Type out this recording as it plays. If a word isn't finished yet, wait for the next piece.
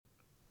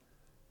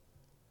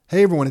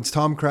Hey everyone, it's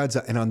Tom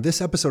Kradza, and on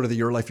this episode of the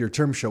Your Life, Your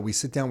Term show, we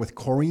sit down with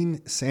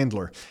Corrine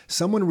Sandler.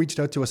 Someone reached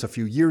out to us a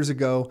few years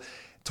ago,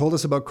 told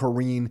us about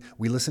Corrine.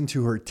 We listened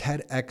to her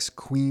TEDx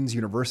Queen's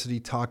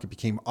University talk. It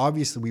became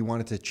obvious that we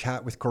wanted to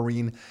chat with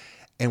Corrine,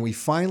 and we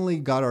finally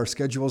got our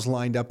schedules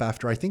lined up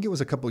after I think it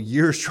was a couple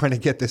years trying to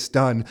get this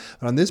done.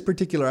 But on this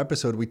particular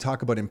episode, we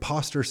talk about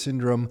imposter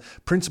syndrome,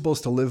 principles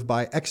to live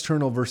by,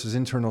 external versus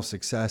internal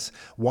success.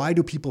 Why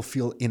do people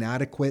feel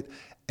inadequate?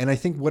 And I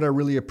think what I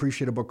really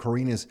appreciate about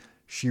Corrine is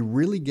she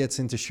really gets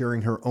into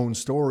sharing her own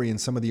story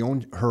and some of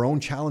her own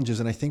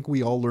challenges. And I think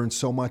we all learn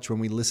so much when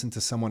we listen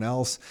to someone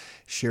else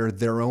share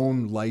their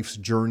own life's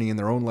journey and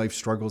their own life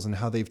struggles and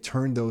how they've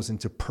turned those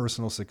into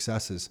personal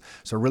successes.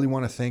 So I really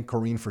want to thank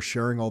Corrine for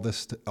sharing all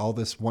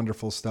this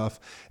wonderful stuff,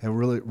 and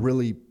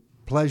really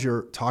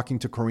pleasure talking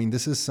to Corrine.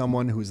 This is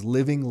someone who's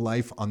living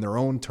life on their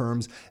own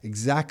terms,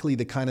 exactly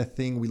the kind of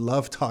thing we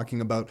love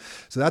talking about.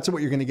 So that's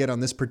what you're going to get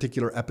on this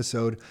particular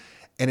episode.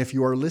 And if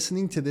you are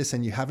listening to this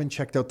and you haven't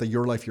checked out the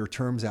Your Life, Your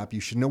Terms app, you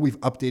should know we've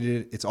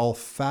updated it. It's all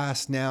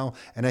fast now.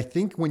 And I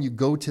think when you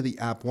go to the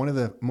app, one of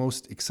the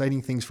most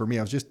exciting things for me,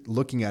 I was just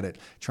looking at it,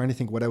 trying to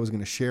think what I was going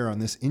to share on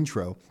this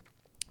intro.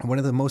 And one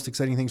of the most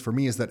exciting things for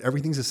me is that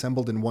everything's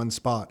assembled in one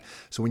spot.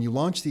 So when you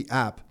launch the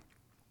app,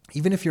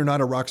 even if you're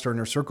not a Rockstar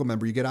Inner Circle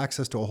member, you get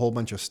access to a whole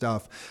bunch of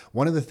stuff.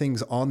 One of the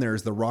things on there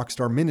is the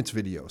Rockstar Minutes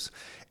videos.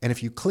 And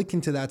if you click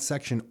into that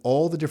section,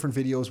 all the different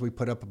videos we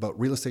put up about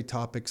real estate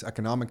topics,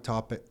 economic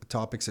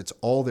topics, it's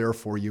all there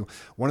for you.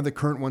 One of the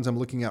current ones I'm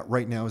looking at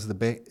right now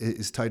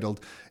is titled,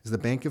 "Is the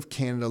Bank of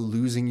Canada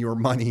Losing Your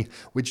Money?"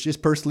 which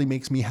just personally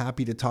makes me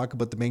happy to talk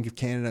about the Bank of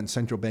Canada and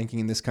central banking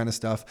and this kind of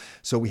stuff.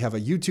 So we have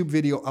a YouTube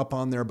video up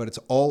on there, but it's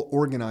all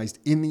organized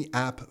in the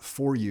app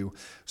for you.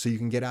 So you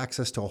can get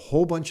access to a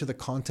whole bunch of the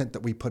content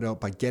that we put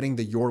out by getting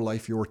the Your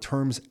Life, Your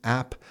Terms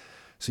app.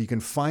 So you can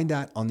find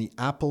that on the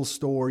Apple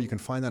Store. You can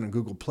find that on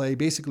Google Play.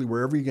 Basically,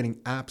 wherever you're getting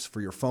apps for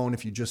your phone,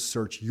 if you just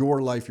search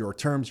Your Life, Your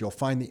Terms, you'll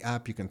find the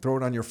app. You can throw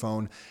it on your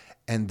phone,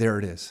 and there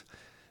it is.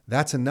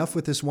 That's enough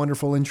with this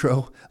wonderful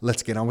intro.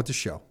 Let's get on with the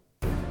show.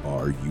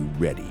 Are you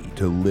ready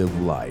to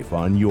live life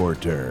on your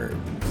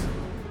terms?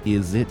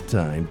 Is it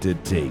time to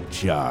take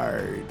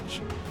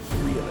charge?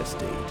 Real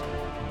estate,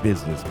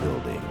 business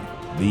building,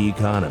 the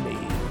economy,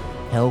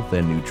 health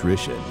and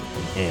nutrition,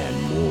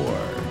 and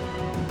more.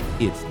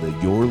 It's the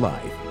Your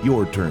Life,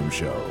 Your Term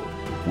show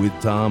with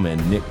Tom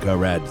and Nick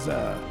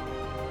Kradza.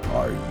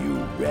 Are you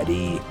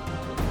ready?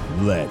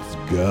 Let's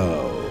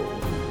go.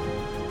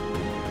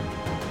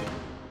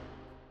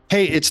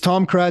 Hey, it's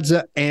Tom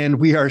Kradza, and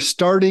we are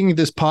starting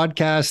this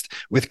podcast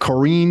with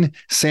Corrine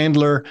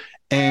Sandler.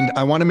 And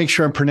I want to make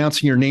sure I'm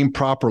pronouncing your name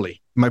properly.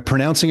 Am I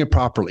pronouncing it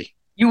properly?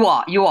 You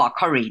are,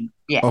 Corrine.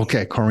 Yes.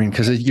 Okay, Corrine,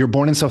 because you're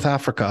born in South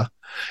Africa.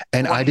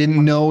 And I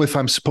didn't know if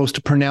I'm supposed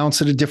to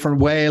pronounce it a different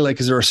way. Like,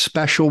 is there a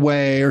special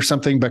way or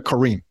something? But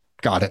Corrine,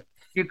 got it.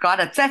 You got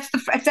it.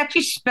 It's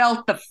actually spelled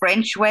the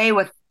French way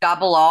with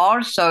double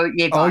R. So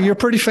you're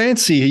pretty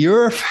fancy.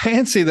 You're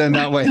fancy then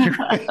that way.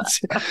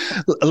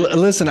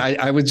 Listen,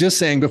 I was just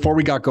saying before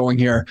we got going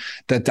here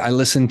that I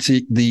listened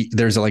to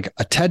there's like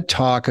a TED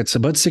talk. It's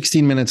about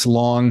 16 minutes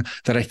long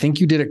that I think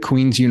you did at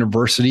Queen's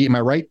University. Am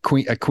I right?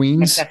 At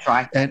Queen's? That's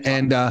right.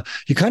 And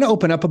you kind of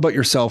open up about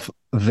yourself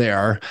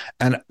there.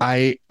 And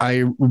I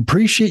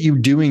appreciate you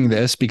doing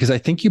this because I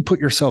think you put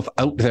yourself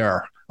out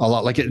there a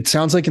lot. Like, it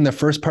sounds like in the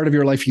first part of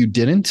your life you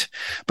didn't,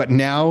 but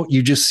now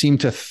you just seem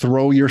to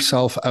throw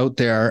yourself out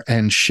there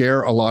and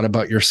share a lot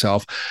about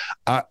yourself.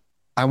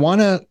 I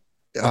want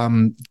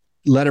to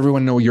let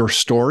everyone know your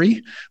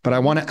story, but I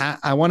want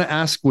to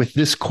ask with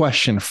this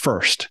question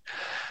first.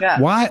 Yeah.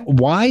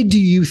 Why do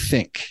you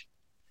think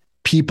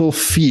people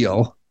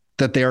feel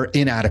that they are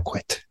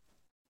inadequate?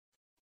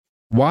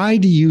 Why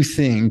do you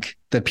think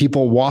that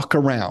people walk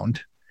around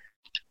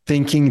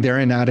thinking they're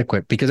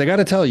inadequate? Because I got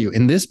to tell you,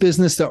 in this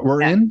business that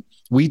we're in,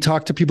 we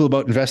talk to people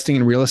about investing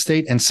in real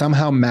estate, and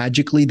somehow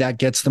magically that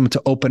gets them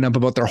to open up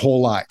about their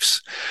whole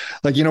lives.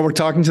 Like, we're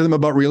talking to them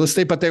about real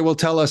estate, but they will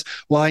tell us,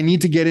 well, I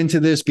need to get into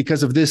this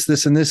because of this,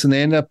 this, and this. And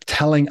they end up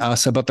telling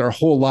us about their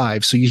whole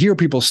lives. So you hear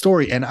people's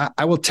story. And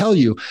I will tell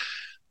you,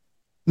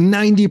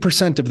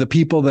 90% of the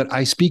people that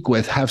I speak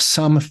with have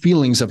some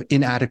feelings of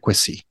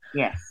inadequacy.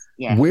 Yes.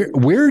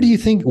 Where do you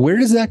think, where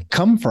does that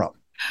come from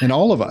in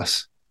all of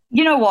us?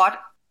 You know what?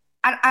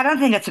 I don't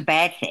think it's a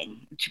bad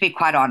thing, to be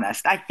quite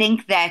honest. I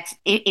think that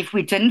if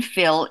we didn't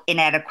feel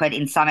inadequate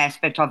in some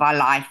aspect of our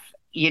life,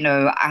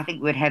 I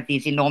think we'd have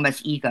these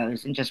enormous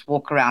egos and just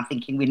walk around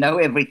thinking we know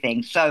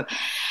everything. So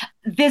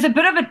there's a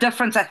bit of a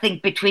difference, I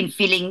think, between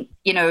feeling,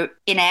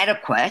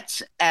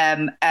 inadequate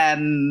and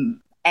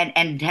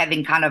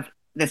having kind of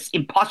this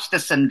imposter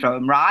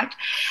syndrome, right?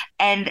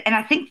 And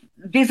I think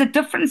there's a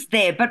difference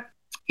there. But,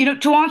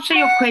 to answer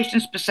your question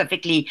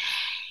specifically,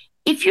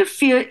 if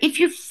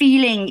you're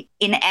feeling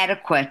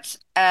inadequate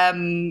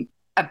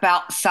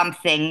about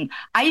something,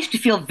 I used to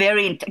feel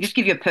just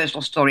give you a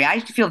personal story. I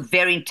used to feel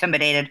very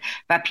intimidated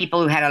by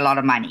people who had a lot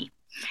of money.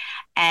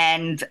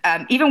 And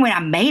even when I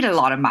made a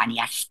lot of money,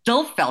 I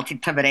still felt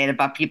intimidated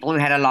by people who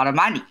had a lot of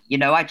money.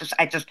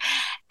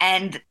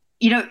 And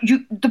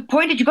the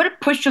point is you got to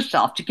push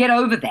yourself to get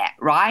over that,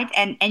 right?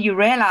 And you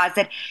realize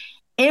that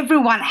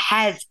everyone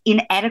has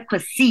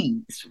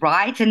inadequacies,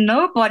 right? And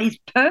nobody's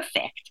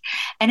perfect.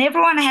 And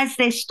everyone has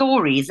their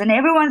stories and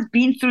everyone's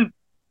been through,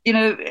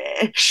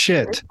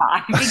 shit.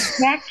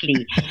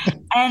 Exactly.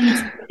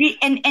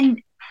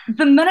 and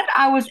the minute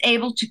I was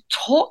able to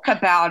talk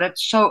about it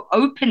so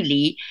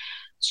openly,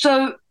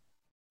 so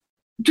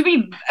let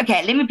me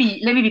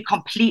be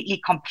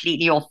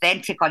completely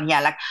authentic on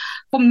here. Like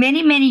for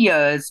many, many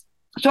years,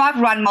 so I've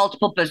run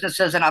multiple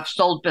businesses and I've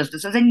sold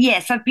businesses. And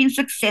yes, I've been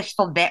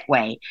successful that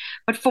way.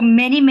 But for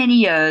many, many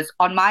years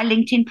on my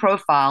LinkedIn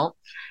profile,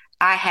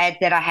 I had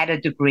a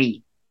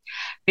degree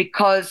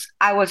because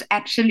I was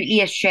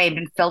absolutely ashamed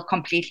and felt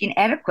completely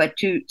inadequate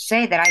to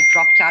say that I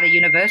dropped out of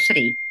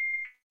university.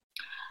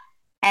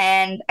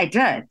 And I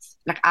did.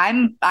 Like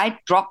I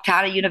dropped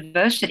out of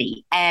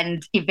university,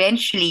 and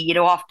eventually,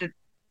 after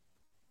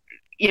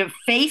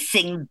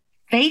facing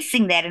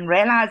that and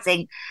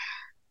realizing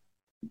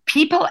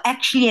people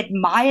actually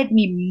admired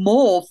me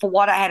more for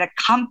what I had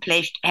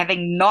accomplished,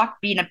 having not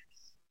been an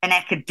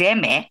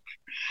academic.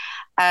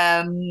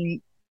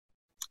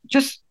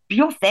 Just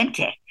be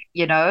authentic,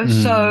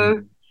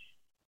 So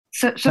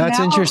that's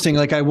now, interesting.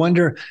 Like, I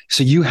wonder,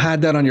 so you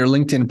had that on your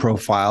LinkedIn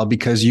profile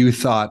because you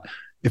thought,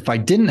 if I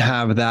didn't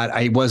have that,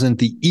 I wasn't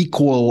the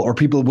equal, or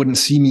people wouldn't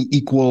see me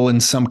equal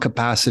in some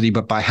capacity.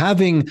 But by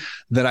having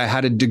that, I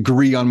had a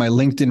degree on my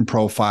LinkedIn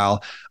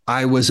profile,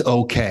 I was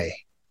okay.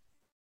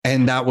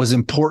 And that was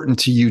important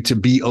to you to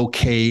be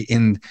okay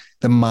in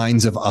the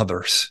minds of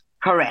others.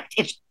 Correct.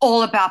 It's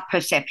all about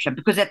perception,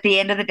 because at the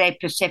end of the day,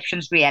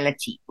 perception's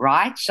reality,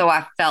 right? So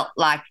I felt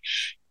like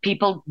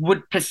people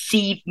would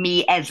perceive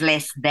me as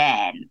less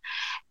than.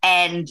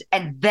 And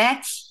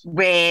that's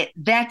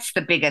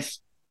the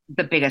biggest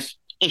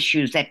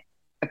issues that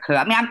occur.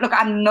 I mean,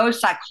 I'm no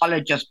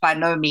psychologist by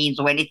no means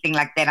or anything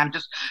like that. I'm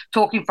just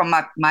talking from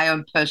my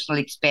own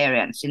personal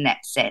experience in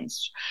that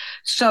sense.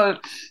 So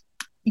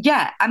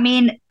yeah, I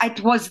mean, it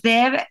was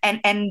there,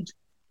 and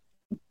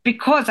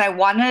because I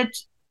wanted,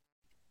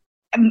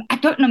 I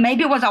don't know,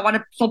 maybe it was I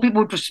thought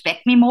people would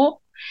respect me more,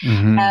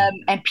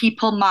 and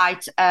people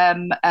might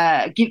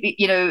give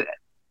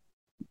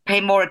pay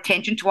more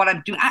attention to what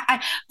I'm doing.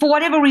 I for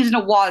whatever reason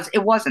it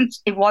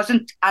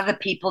wasn't other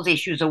people's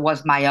issues, it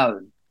was my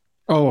own.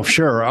 Oh,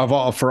 sure.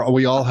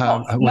 We all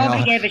have.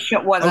 Nobody gave a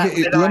shit.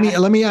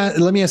 Let me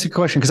ask you a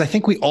question, because I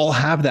think we all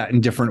have that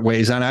in different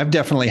ways, and I've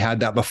definitely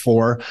had that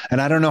before. And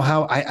I don't know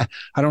how. I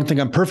don't think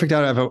I'm perfect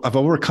at it. I've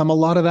overcome a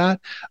lot of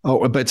that,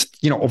 but it's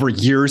over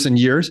years and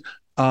years.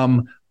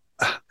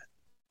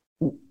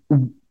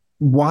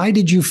 Why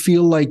did you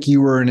feel like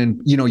you were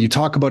you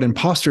talk about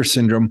imposter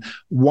syndrome.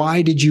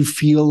 Why did you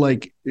feel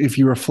like, if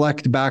you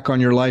reflect back on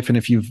your life and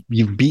if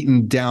you've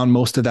beaten down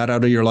most of that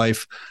out of your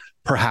life,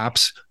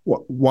 perhaps,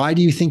 why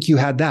do you think you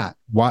had that?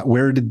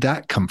 Where did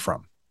that come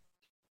from?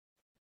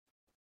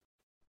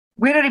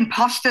 Where did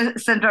imposter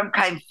syndrome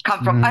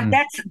come from?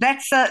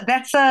 That's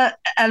a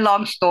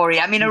long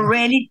story. I mean, it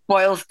really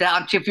boils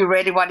down to, if you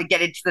really want to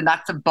get into the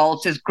nuts and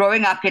bolts, is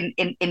growing up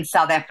in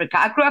South Africa.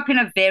 I grew up in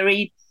a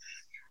very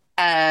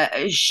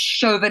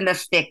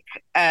chauvinistic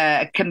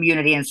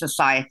community and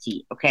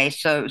society. Okay,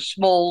 so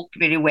small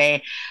community where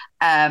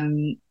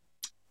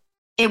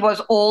it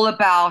was all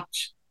about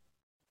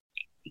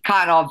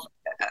kind of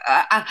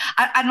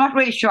I'm not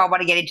really sure I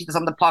want to get into this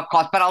on the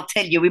podcast, but I'll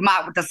tell you, we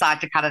might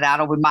decide to cut it out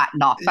or we might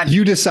not. But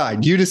you decide.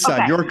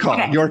 Okay, your call.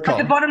 Okay. Your call.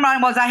 But the bottom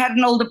line was, I had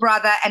an older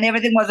brother, and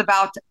everything was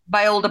about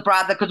my older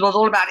brother, because it was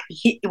all about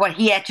what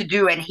he had to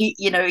do, and he,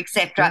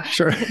 etc.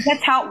 Sure.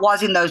 That's how it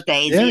was in those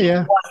days.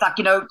 Yeah. It was like,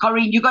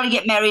 Corrine, you got to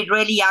get married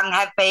really young,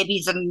 have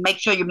babies, and make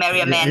sure you marry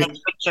a man that's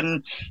rich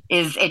and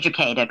is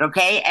educated.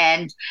 Okay.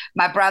 And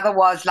my brother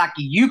was like,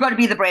 you got to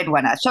be the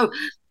breadwinner. So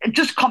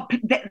just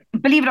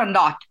believe it or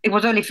not, it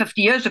was only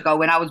 50 years ago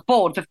when I was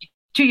born,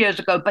 52 years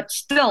ago, but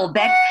still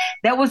that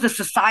was the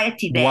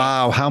society there.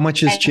 Wow, how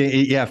much has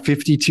changed? Yeah,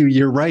 52.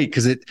 You're right,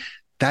 because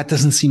that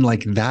doesn't seem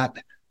like that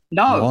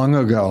long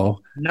ago.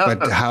 No.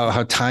 But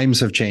how times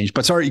have changed.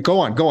 But sorry, go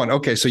on.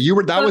 Okay, so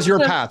was your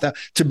path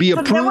to be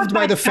approved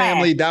by the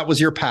family. That was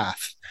your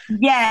path.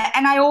 Yeah,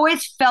 and I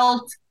always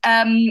felt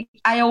I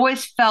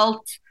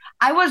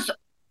was.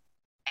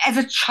 As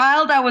a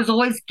child, I was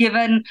always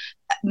given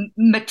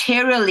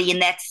materially in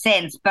that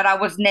sense, but I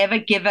was never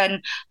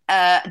given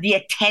the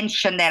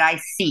attention that I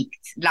seeked,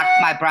 like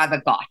my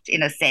brother got,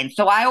 in a sense.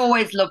 So I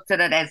always looked at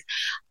it as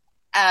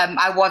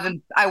I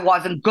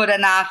wasn't good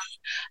enough,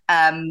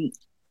 and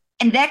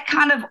that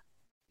kind of,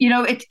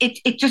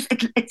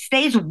 it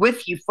stays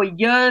with you for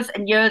years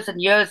and years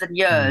and years and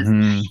years.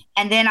 Mm-hmm.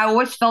 And then I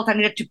always felt I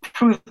needed to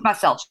prove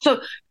myself. So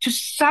to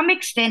some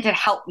extent, it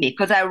helped me,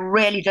 because I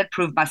really did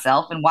prove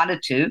myself and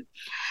wanted to.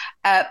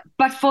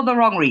 But for the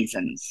wrong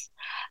reasons.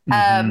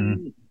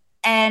 Mm-hmm.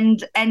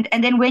 And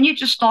then when you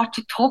just start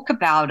to talk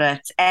about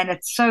it, and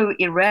it's so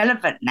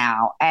irrelevant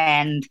now,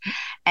 and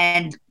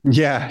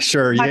yeah,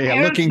 sure,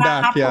 yeah, looking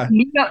back, like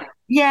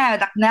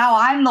now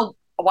I'm the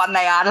one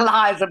they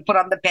idolize and put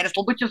on the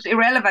pedestal, which is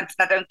irrelevant.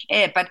 I don't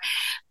care.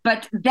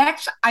 But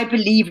that's, I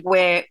believe,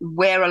 where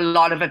a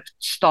lot of it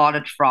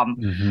started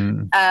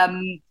from.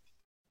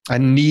 A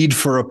need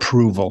for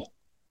approval.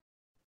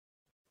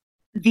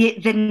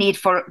 The need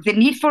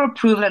for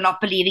approval, and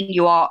not believing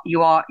you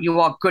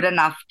are good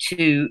enough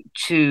to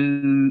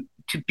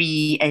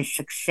be a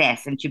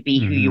success and to be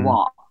who you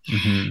are.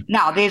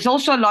 Now, there's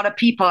also a lot of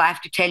people, I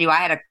have to tell you, I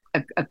had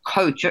a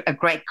coach, a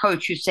great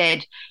coach, who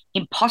said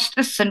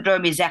imposter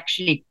syndrome is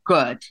actually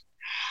good.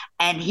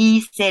 And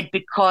he said,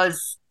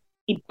 because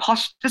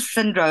imposter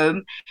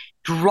syndrome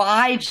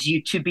drives you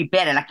to be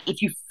better. Like,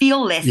 if you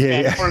feel less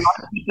than, for a lot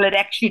of people, it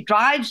actually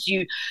drives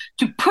you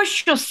to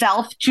push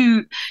yourself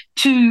to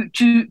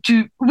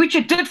which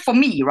it did for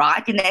me,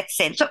 right? In that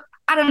sense. So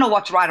I don't know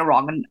what's right or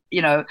wrong. And,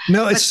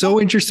 no, it's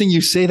so interesting you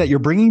say that. You're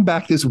bringing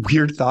back this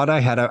weird thought I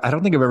had. I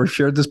don't think I've ever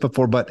shared this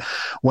before, but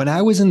when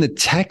I was in the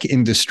tech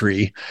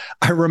industry,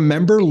 I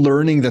remember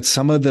learning that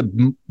some of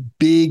the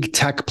big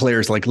tech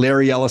players, like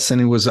Larry Ellison,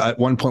 who was at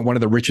one point one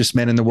of the richest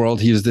men in the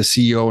world. He was the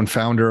CEO and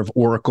founder of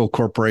Oracle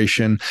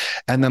Corporation.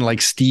 And then like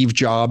Steve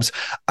Jobs.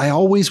 I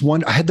always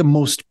wondered, I had the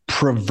most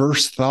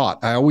perverse thought.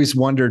 I always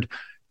wondered,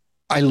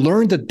 I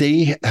learned that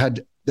they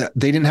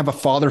didn't have a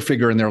father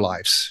figure in their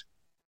lives.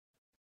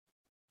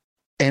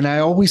 And I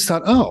always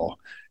thought,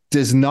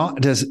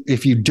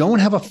 if you don't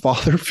have a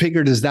father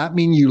figure, does that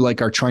mean you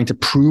like are trying to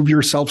prove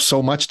yourself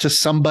so much to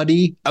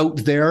somebody out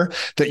there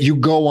that you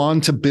go on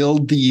to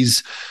build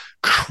these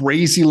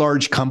crazy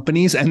large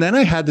companies? And then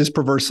I had this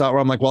perverse thought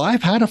where I'm like, well,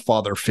 I've had a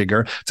father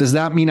figure. Does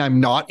that mean I'm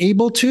not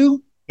able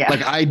to? Yeah.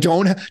 Like, I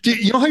don't,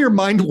 you know how your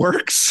mind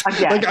works?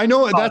 Like, I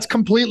know that's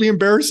completely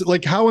embarrassing.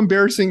 Like, how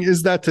embarrassing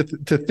is that to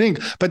think?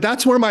 But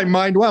that's where my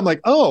mind went. I'm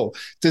like, oh,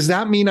 does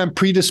that mean I'm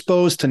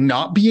predisposed to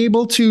not be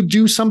able to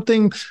do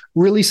something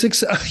really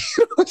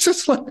successful? It's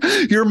just like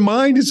your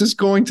mind is just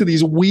going to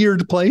these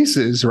weird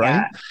places,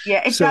 right?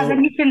 Yeah, it does.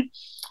 And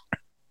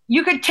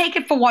you can take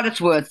it for what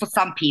it's worth for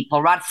some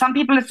people, right? Some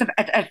people it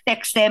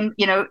affects them,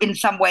 in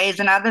some ways,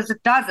 and others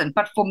it doesn't.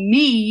 But for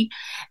me,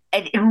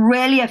 it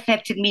really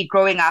affected me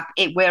growing up,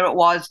 where it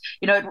was,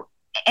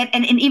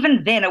 and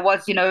even then it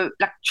was,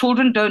 like,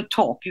 children don't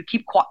talk. You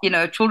keep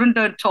quiet, children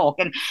don't talk,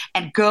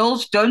 and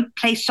girls don't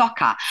play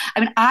soccer. I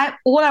mean,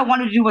 all I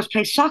wanted to do was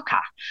play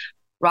soccer,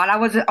 right? I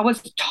was a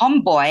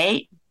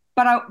tomboy,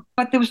 but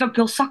there was no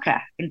girl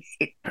soccer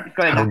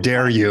growing up. How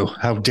dare you?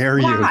 How dare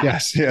you?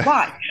 Yes, yeah.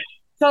 Right.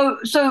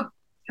 So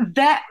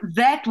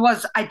that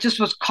was, I just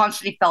was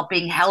constantly felt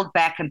being held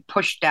back and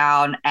pushed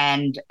down,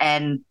 and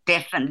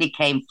definitely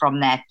came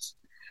from that,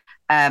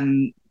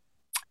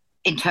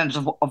 in terms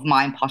of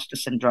my imposter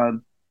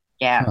syndrome.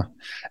 Yeah. Huh.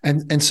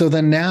 And so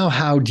then now,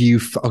 how do you,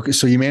 okay,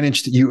 so you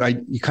managed to,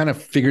 you kind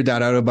of figured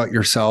that out about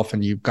yourself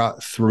and you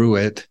got through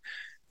it.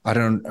 I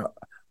don't know.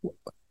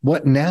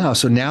 What now?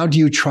 So now do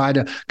you try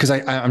to, because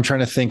I'm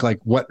trying to think, like,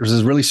 what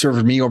has really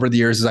served me over the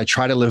years is I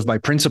try to live by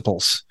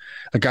principles.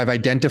 Like, I've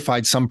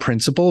identified some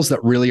principles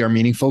that really are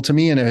meaningful to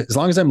me. And as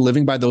long as I'm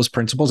living by those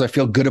principles, I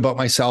feel good about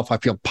myself. I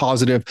feel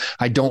positive.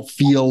 I don't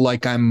feel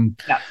like I'm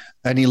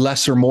any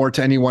less or more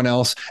to anyone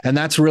else. And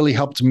that's really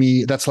helped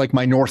me. That's like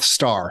my North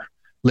Star,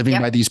 living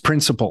by these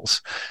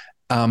principles.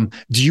 Do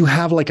you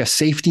have like a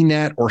safety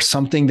net or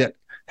something that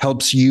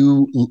helps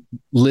you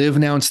live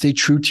now and stay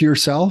true to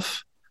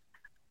yourself?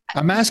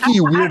 I'm asking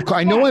you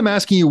I know I'm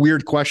asking you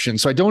weird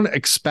questions, so I don't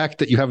expect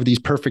that you have these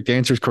perfect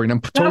answers, Corrine.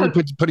 I'm totally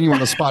putting you on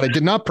the spot. I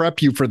did not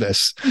prep you for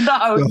this.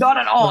 No, not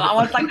at all. I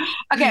was like,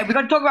 okay, we're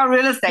going to talk about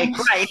real estate.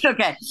 Great.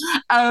 Okay.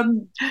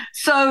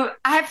 So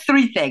I have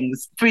three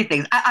things.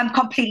 I'm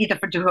completely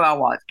different to who I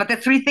was, but the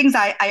three things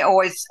I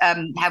always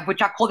have,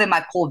 which I call them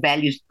my core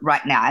values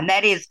right now. And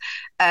that is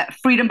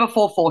freedom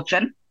before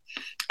fortune.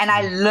 And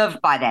I live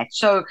by that.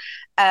 So,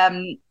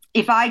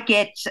 if I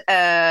get,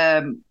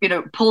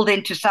 pulled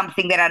into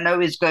something that I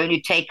know is going to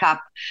take up,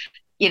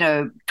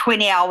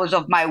 20 hours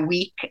of my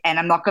week, and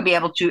I'm not going to be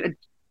able to,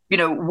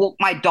 walk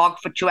my dog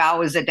for 2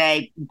 hours a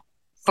day,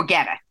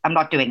 forget it. I'm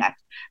not doing that.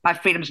 My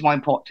freedom is more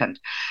important.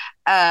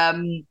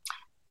 The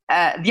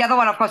other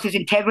one, of course, is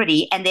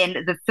integrity. And then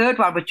the third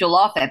one, which you'll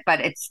laugh at, but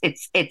I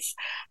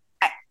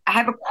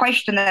have a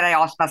question that I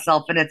ask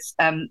myself, and it's,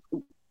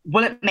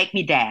 will it make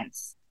me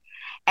dance?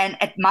 And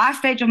at my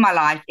stage of my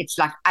life, it's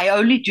like I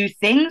only do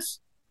things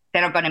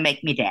that are going to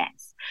make me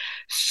dance.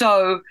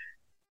 So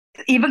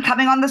even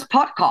coming on this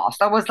podcast,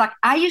 I was like,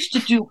 I used to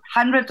do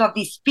hundreds of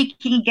these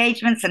speaking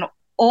engagements and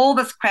all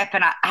this crap,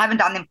 and I haven't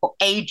done them for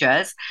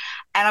ages.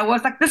 And I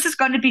was like, this is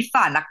going to be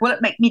fun. Like, will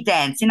it make me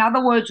dance? In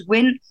other words,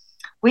 when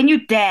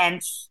you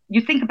dance,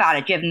 you think about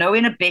it. You have no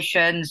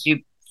inhibitions. You're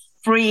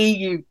free.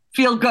 You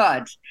feel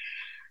good.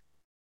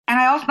 And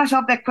I ask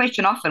myself that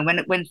question often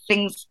when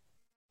things,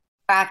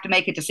 I have to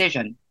make a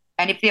decision.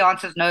 And if the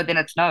answer is no, then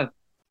it's no.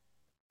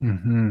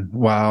 Mm-hmm.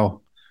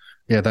 Wow.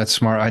 Yeah, that's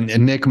smart.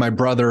 And Nick, my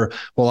brother,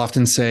 will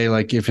often say,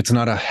 like, if it's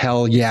not a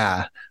hell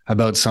yeah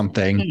about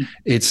something,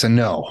 it's a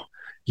no.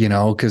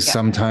 because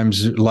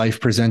sometimes life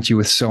presents you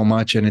with so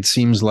much, and it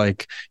seems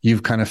like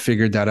you've kind of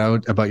figured that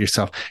out about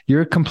yourself.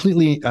 You're a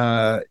completely,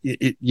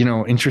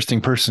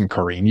 interesting person,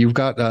 Corrine. You've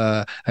got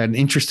an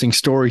interesting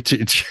story to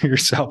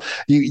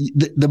yourself.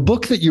 The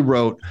book that you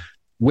wrote,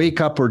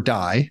 Wake Up or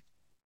Die.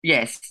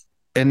 Yes.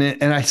 And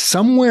I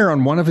somewhere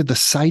on one of the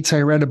sites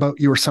I read about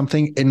you or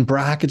something in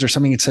brackets or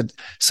something, it said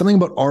something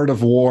about art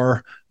of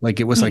war. Like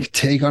it was like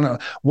take on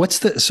what's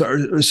the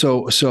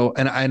so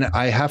and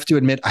I have to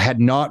admit I had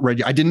not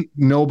read, I didn't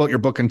know about your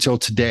book until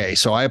today,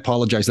 so I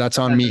apologize. That's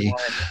on me.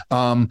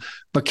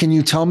 But can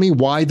you tell me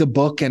why the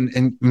book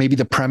and maybe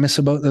the premise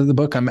about the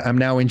book? I'm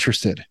now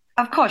interested.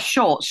 Of course,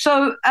 sure.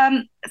 So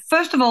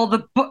first of all,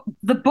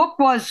 the book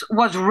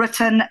was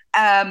written,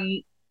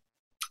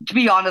 to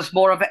be honest,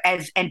 more of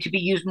and to be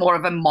used more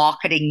of a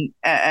marketing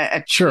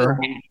sure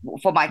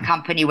for my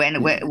company when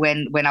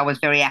I was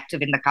very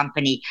active in the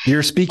company.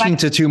 You're speaking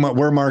to two.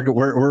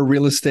 We're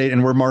real estate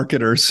and we're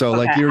marketers, so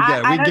okay.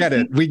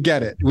 Like we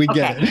get it.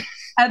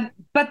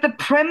 But the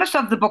premise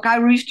of the book, I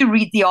used to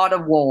read The Art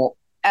of War.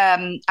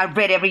 I've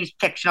read every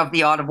section of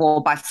The Art of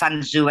War by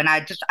Sun Tzu, and I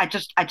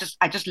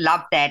just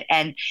love that.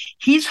 And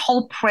his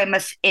whole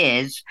premise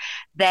is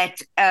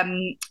that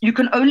you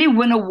can only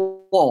win a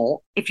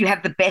war if you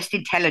have the best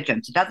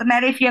intelligence. It doesn't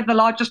matter if you have the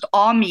largest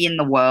army in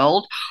the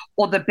world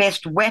or the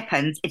best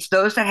weapons. It's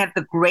those that have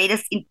the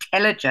greatest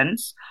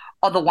intelligence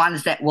are the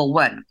ones that will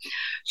win.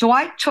 So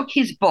I took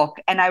his book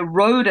and I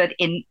wrote it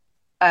in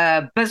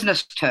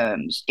business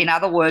terms. In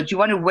other words, you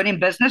want to win in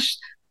business.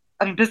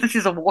 I mean, business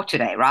is a war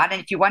today, right?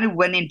 And if you want to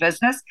win in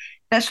business,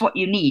 that's what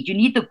you need. You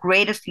need the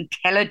greatest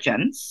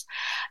intelligence.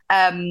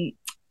 And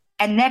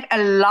that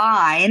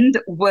aligned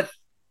with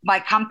my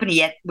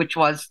company, which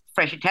was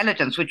Fresh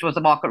Intelligence, which was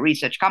a market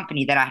research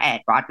company that I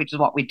had, right? Which is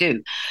what we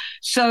do.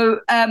 So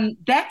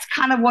that's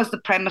kind of was the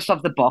premise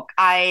of the book.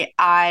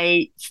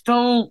 I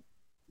still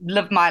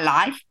live my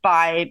life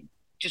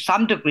to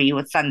some degree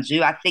with Sun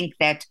Tzu. I think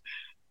that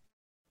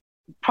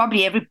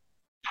probably every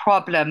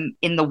problem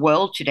in the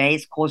world today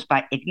is caused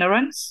by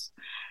ignorance,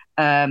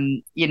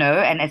 and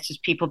it's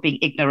just people being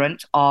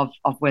ignorant of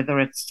whether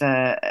it's,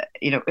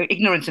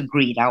 ignorance and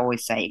greed. I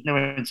always say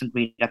ignorance and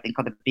greed, I think,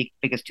 are the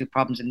biggest two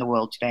problems in the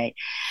world today.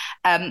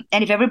 And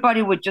if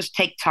everybody would just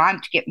take time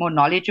to get more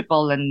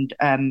knowledgeable and,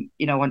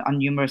 on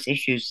numerous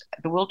issues,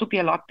 the world would be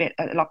a lot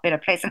better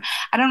place. And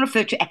I don't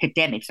refer to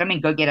academics. I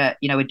mean, go get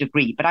a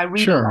degree, but I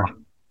read a lot.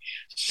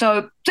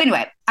 So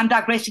anyway, I'm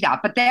digressing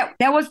out, but that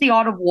was The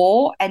Art of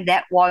War, and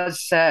that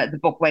was the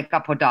book Wake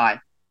Up or Die.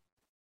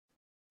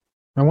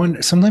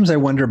 Sometimes I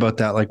wonder about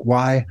that, like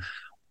why,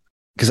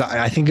 because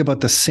I think about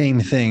the same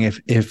thing.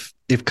 If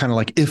kind of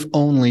like, if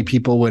only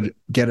people would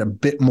get a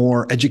bit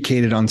more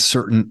educated on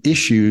certain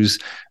issues,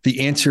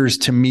 the answers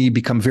to me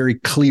become very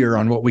clear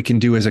on what we can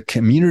do as a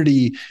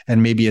community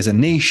and maybe as a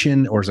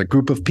nation or as a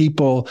group of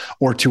people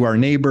or to our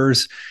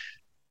neighbors.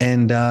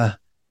 And,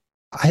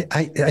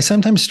 I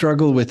sometimes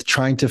struggle with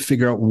trying to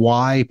figure out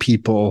why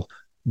people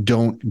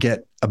don't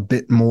get a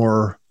bit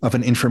more of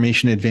an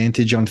information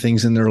advantage on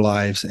things in their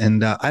lives.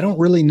 And I don't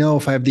really know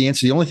if I have the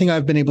answer. The only thing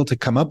I've been able to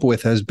come up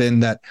with has been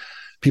that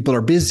people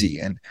are busy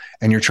and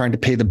you're trying to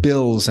pay the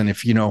bills. And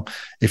if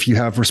you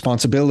have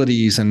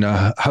responsibilities and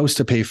a house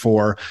to pay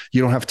for,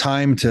 you don't have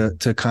time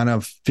to kind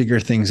of figure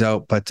things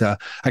out. But I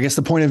guess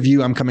the point of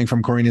view I'm coming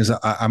from, Corrine, is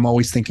I'm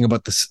always thinking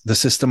about the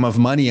system of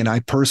money. And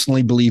I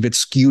personally believe it's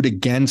skewed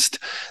against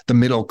the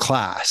middle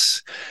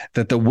class,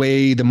 that the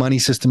way the money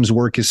systems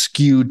work is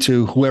skewed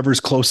to whoever's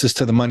closest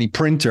to the money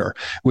printer,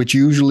 which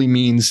usually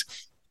means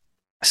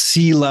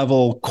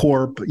C-level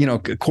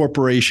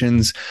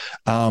corporations.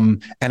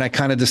 And I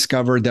kind of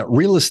discovered that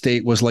real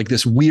estate was like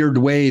this weird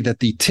way that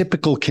the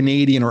typical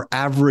Canadian or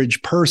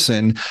average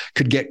person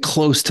could get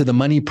close to the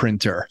money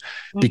printer,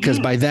 because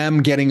by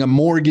them getting a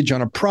mortgage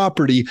on a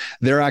property,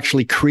 they're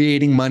actually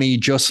creating money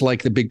just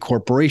like the big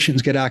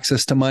corporations get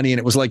access to money. And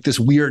it was like this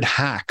weird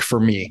hack for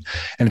me.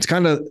 And it's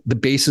kind of the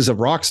basis of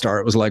Rockstar.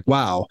 It was like,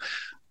 wow,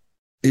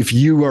 if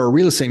you are a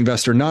real estate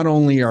investor, not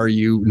only are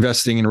you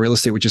investing in real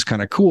estate, which is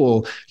kind of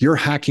cool, you're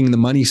hacking the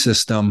money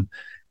system.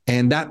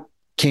 And that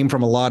came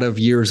from a lot of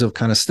years of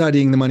kind of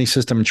studying the money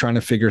system and trying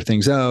to figure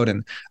things out.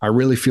 And I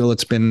really feel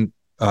it's been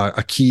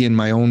a key in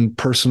my own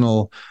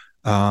personal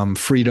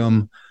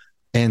freedom.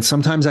 And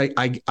sometimes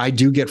I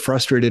do get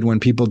frustrated when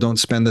people don't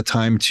spend the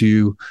time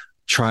to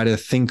try to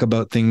think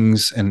about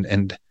things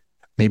and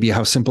maybe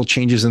how simple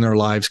changes in their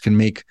lives can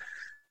make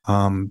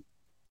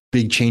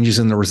big changes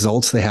in the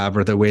results they have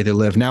or the way they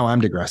live. Now I'm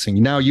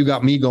digressing. Now you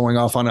got me going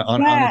off on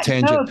a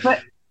tangent. No,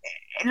 but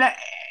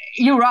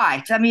you're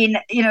right. I mean,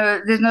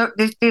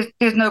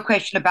 there's no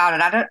question about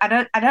it.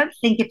 I don't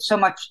think it's so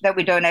much that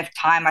we don't have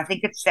time. I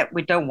think it's that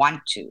we don't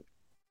want to.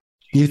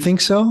 You think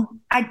so?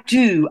 I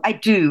do. I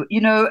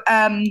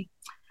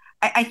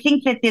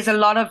think that there's a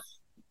lot of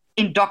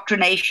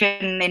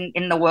indoctrination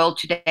in the world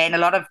today, and a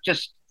lot of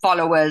just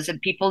followers,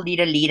 and people need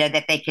a leader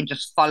that they can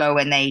just follow,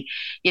 and they,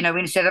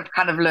 instead of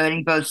kind of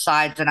learning both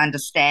sides and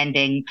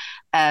understanding,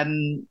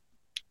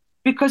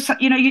 because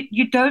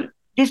you don't,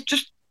 there's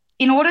just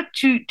in order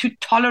to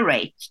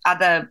tolerate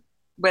other,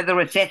 whether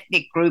it's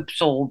ethnic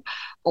groups or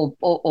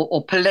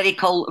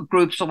political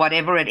groups or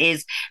whatever it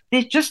is,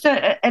 there's just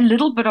a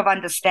little bit of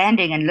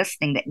understanding and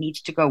listening that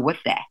needs to go with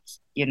that,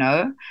 you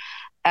know?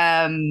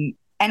 And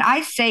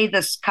I say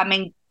this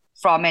coming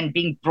from and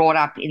being brought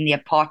up in the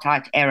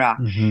apartheid era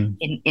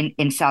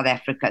in South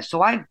Africa.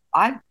 So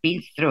I've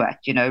been through it,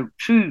 you know,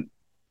 true,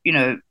 you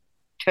know,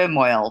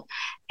 turmoil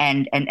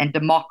and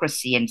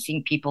democracy and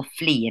seeing people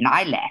flee, and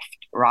I left,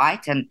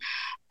 right?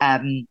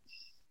 And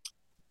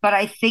but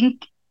I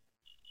think,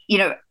 you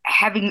know,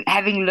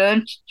 having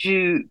learned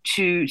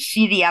to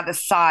see the other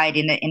side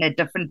in a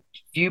different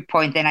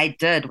viewpoint than I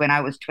did when I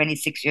was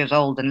 26 years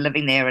old and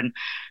living there and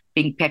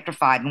being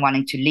petrified and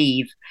wanting to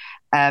leave,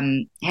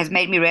 has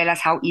made me realize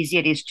how easy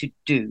it is to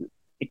do.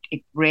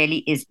 It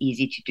really is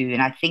easy to do,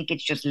 and I think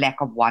it's just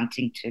lack of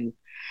wanting to.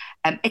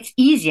 It's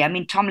easy. I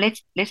mean, Tom,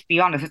 let's be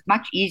honest. It's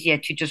much easier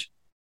to just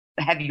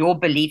have your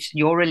beliefs,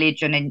 your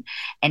religion,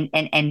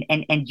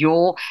 and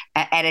your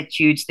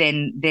attitudes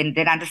than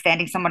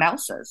understanding someone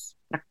else's,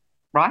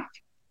 right?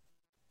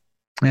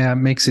 Yeah, it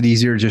makes it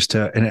easier just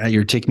to, and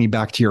you're taking me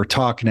back to your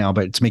talk now,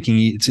 but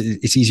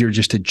it's easier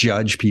just to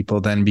judge people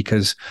then,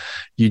 because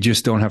you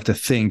just don't have to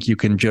think. You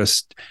can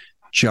just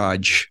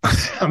judge.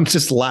 I'm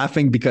just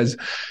laughing because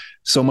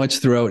so much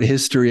throughout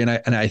history, and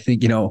I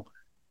think, you know,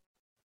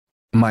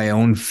 my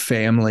own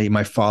family,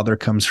 my father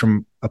comes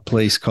from a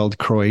place called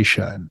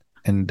Croatia,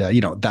 and you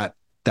know, that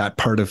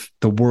part of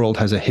the world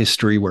has a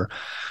history where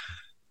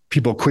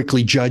people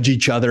quickly judge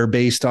each other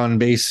based on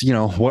you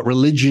know, what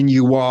religion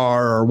you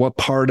are or what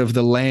part of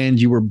the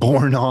land you were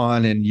born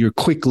on, and you're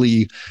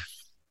quickly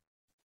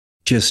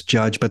just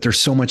judge. But there's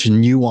so much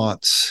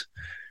nuance,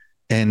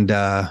 and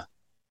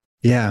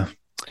yeah.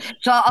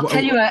 So I'll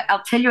tell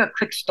you a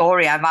quick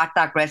story. I might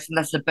digress in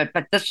this a bit,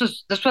 but this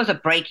was a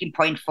breaking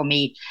point for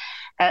me.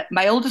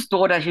 My oldest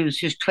daughter,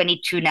 who's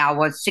 22 now,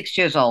 was 6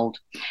 years old.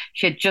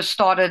 She had just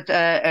started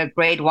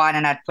grade 1,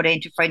 and I'd put her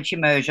into French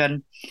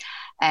immersion.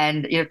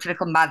 And, you know,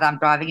 typical mother, I'm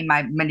driving in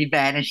my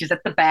minivan, and she's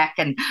at the back,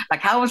 and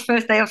like, how was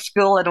first day of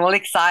school, and all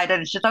excited.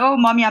 And she's like, oh,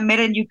 mommy, I met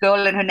a new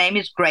girl, and her name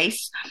is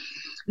Grace.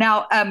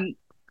 Now,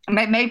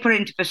 may put it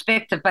into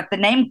perspective, but the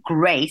name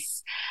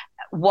Grace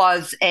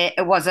was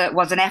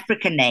an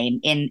African name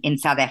in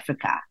South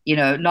Africa. You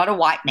know, not a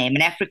white name,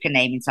 an African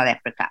name in South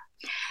Africa.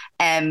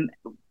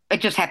 It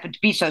just happened to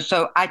be so.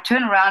 So I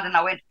turned around and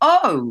I went,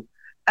 oh,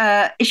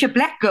 is she a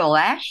black girl,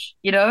 Ash?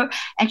 You know?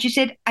 And she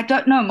said, I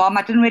don't know, Mom.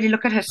 I didn't really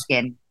look at her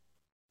skin.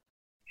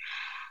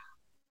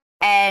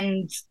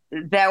 And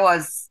there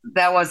was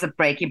a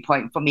breaking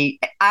point for me.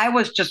 I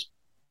was just,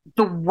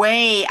 the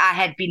way I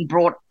had been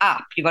brought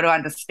up, you got to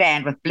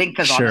understand, with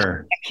blinkers on.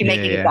 I'm actually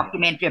making a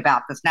documentary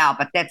about this now,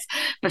 but that's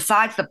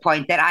besides the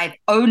point. That I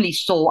only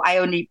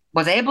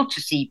was able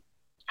to see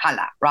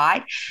color,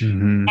 right?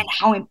 And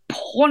how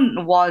important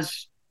it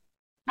was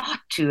not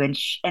to. And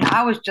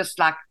I was just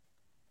like,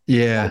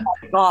 yeah, oh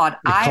my God.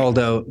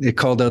 It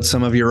called out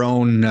some of your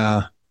own.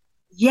 And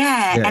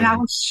I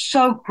was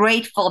so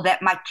grateful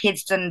that my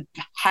kids didn't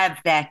have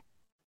that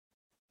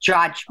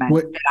judgment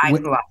that I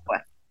grew up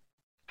with.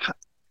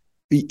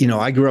 You know,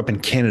 I grew up in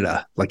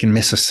Canada, like in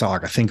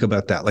Mississauga. Think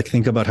about that. Like,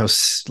 think about how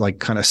like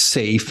kind of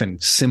safe and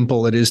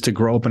simple it is to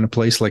grow up in a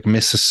place like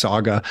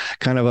Mississauga,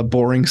 kind of a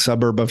boring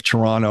suburb of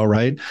Toronto,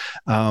 right?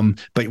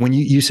 But when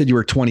you said you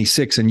were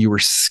 26 and you were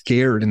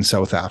scared in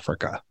South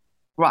Africa,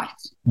 right?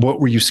 What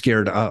were you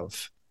scared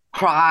of?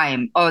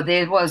 Crime. Oh,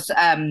 there was.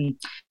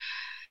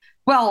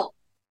 Well,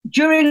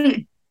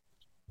 during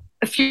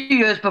a few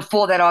years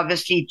before that,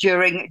 obviously,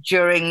 during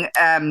you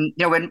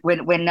know,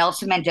 when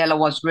Nelson Mandela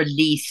was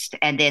released,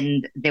 and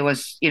then there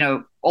was, you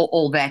know,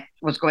 all that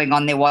was going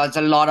on. There was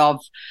a lot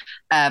of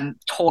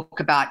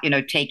talk about, you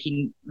know,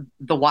 taking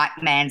the white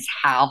man's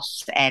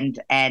house and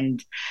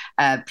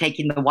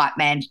taking the white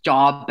man's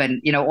job,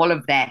 and, you know, all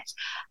of that.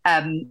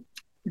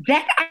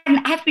 That,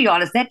 I have to be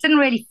honest, that didn't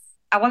really.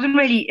 I wasn't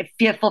really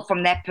fearful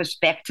from that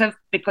perspective,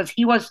 because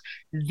he was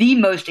the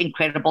most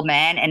incredible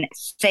man and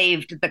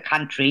saved the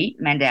country,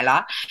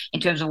 Mandela,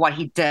 in terms of what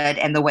he did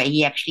and the way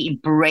he actually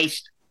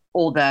embraced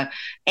all the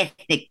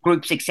ethnic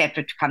groups,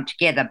 etc., to come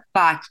together.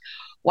 But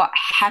what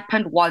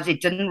happened was,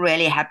 it didn't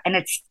really happen, and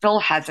it still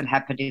hasn't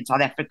happened in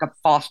South Africa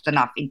fast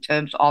enough in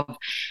terms of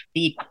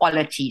the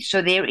equality.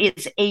 So there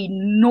is an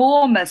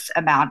enormous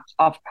amount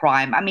of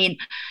crime. I mean,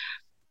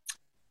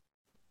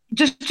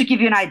 just to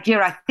give you an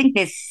idea, I think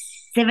there's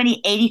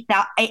 70,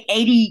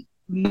 80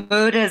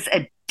 murders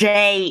a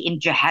day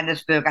in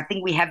Johannesburg. I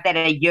think we have that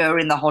a year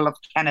in the whole of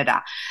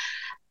Canada.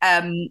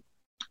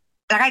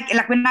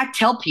 Like when I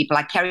tell people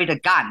I carried a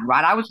gun,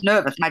 right? I was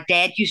nervous. My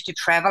dad used to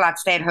travel. I'd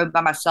stay at home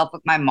by myself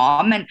with my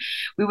mom, and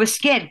we were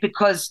scared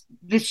because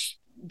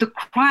the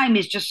crime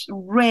is just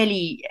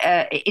really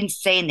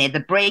insane there. The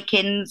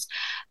break-ins,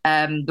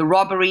 the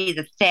robbery,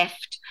 the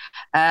theft,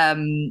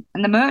 and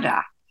the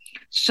murder.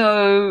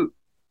 So,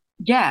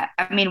 yeah,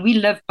 I mean, we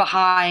live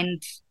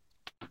behind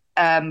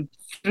 3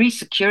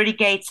 security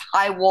gates,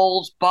 high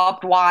walls,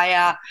 barbed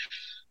wire.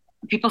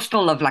 People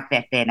still live like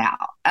that there now.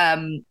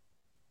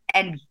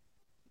 And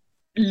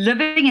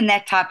living in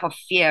that type of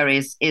fear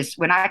is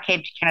when I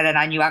came to Canada and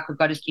I knew I could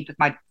go to sleep with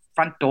my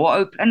front door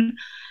open.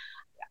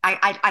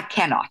 I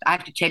cannot. I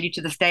have to tell you,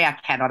 to this day, I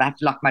cannot. I have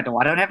to lock my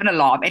door. I don't have an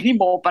alarm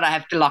anymore, but I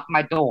have to lock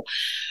my door.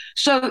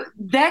 So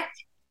that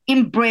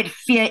inbred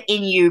fear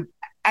in you,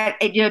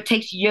 it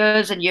takes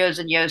years and years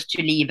and years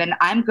to leave. And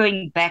I'm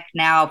going back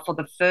now for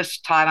the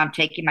first time. I'm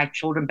taking my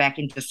children back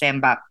in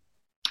December.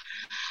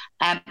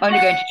 I'm only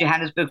going to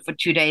Johannesburg for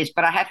 2 days,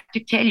 but I have to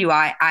tell you,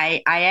 I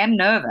am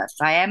nervous.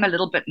 I am a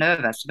little bit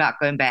nervous about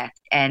going back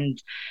and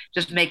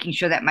just making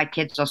sure that my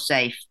kids are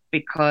safe,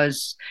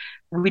 because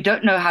we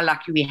don't know how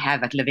lucky we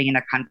have at living in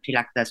a country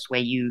like this where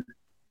you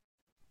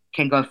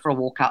can go for a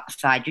walk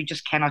outside. You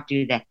just cannot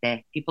do that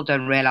there. People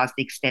don't realize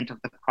the extent of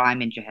the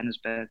crime in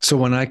Johannesburg. So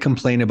when I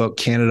complain about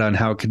Canada and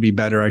how it could be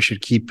better, I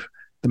should keep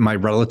my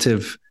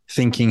relative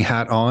thinking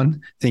hat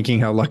on, thinking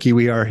how lucky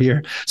we are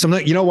here. So I'm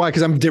like, you know why?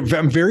 Because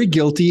I'm very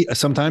guilty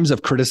sometimes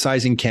of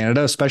criticizing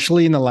Canada,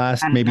 especially in the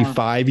last maybe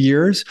 5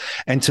 years.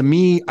 And to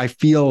me, I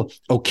feel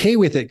okay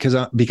with it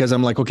because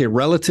I'm like, okay,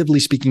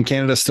 relatively speaking,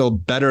 Canada's still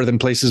better than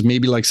places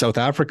maybe like South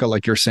Africa,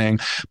 like you're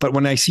saying. But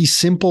when I see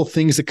simple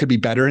things that could be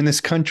better in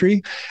this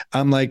country,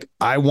 I'm like,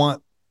 I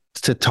want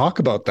to talk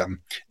about them.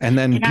 And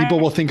then people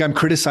will think I'm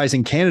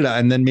criticizing Canada,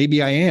 and then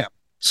maybe I am.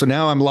 So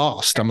now I'm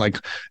lost. I'm like,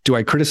 do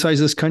I criticize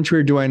this country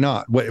or do I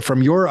not? What,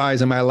 from your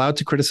eyes, am I allowed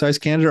to criticize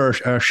Canada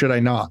or should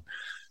I not?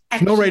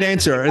 No right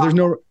answer. There's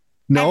no.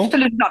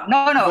 Absolutely not.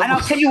 No. And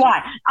I'll tell you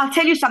why. I'll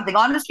tell you something.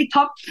 Honestly,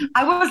 Tom,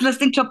 I was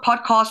listening to a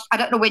podcast. I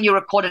don't know when you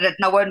recorded it.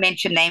 And I won't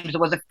mention names.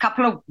 It was a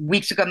couple of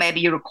weeks ago, maybe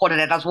you recorded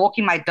it. I was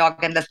walking my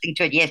dog and listening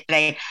to it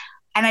yesterday.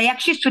 And I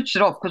actually switched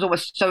it off because it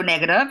was so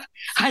negative.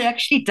 I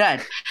actually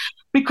did.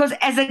 Because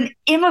as an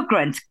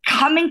immigrant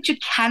coming to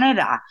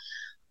Canada,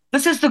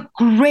 this is the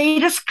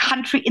greatest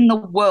country in the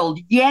world.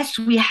 Yes,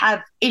 we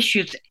have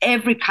issues.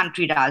 Every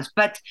country does.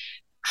 But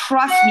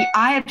trust me,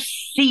 I have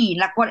seen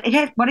like what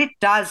it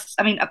does.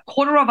 I mean, a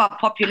quarter of our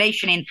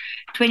population in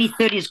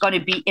 2030 is going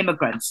to be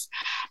immigrants.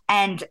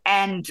 And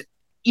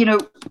you know,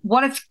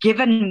 what it's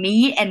given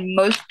me and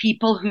most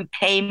people who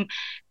came,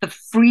 the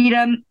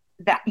freedom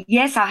that,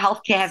 yes, our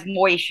healthcare has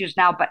more issues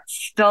now, but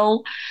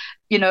still,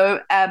 you know,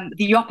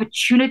 the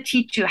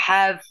opportunity to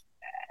have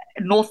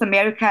North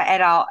America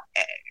at our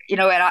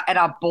at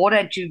our border,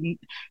 and to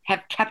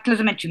have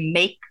capitalism and to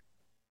make,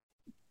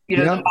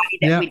 the money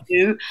that we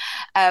do.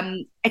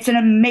 It's an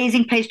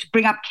amazing place to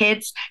bring up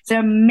kids. It's an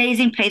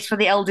amazing place for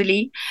the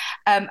elderly.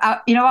 I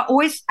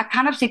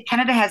kind of say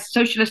Canada has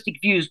socialistic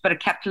views, but a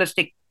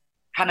capitalistic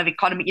kind of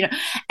economy,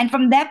 and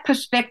from that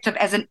perspective,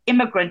 as an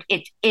immigrant,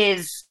 it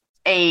is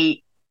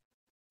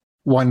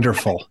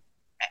wonderful.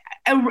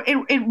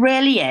 It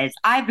really is.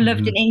 I've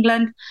lived in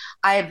England.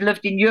 I've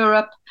lived in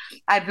Europe.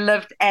 I've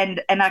lived,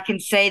 and I can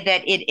say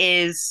that it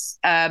is,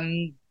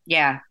 I'm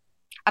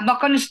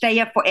not going to stay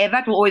here forever.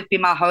 It will always be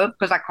my home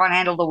because I can't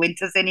handle the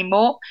winters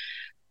anymore.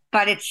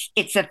 But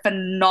it's a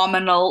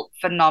phenomenal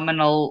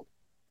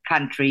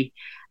country.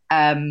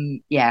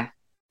 Yeah,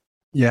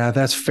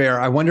 that's fair.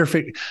 I wonder if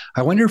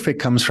it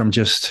comes from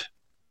just,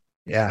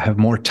 have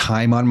more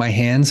time on my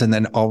hands, and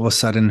then all of a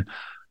sudden,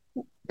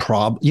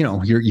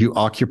 you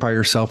occupy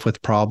yourself with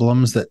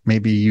problems that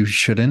maybe you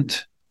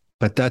shouldn't.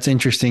 But that's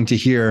interesting to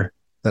hear.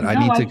 That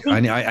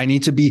I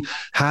need to be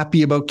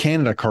happy about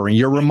Canada, Corrine.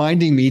 You're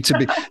reminding me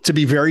to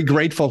be very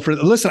grateful for.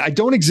 Listen, I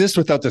don't exist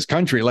without this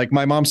country. Like,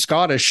 my mom's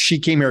Scottish. She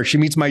came here. She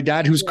meets my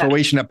dad, who's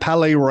Croatian, at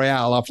Palais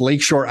Royal off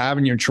Lakeshore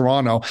Avenue in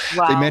Toronto.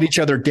 Wow. They met each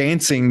other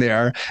dancing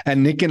there,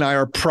 and Nick and I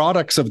are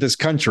products of this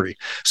country.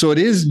 So it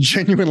is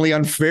genuinely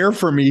unfair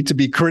for me to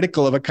be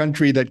critical of a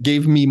country that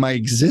gave me my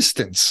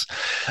existence.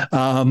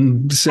 I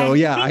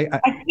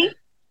think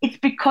it's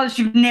because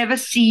you've never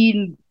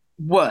seen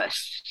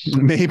worse.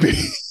 Maybe.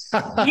 I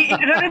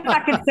don't know if I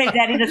can say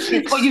that in a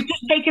sense, but you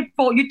take it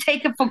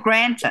for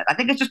granted. I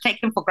think it's just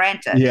taken for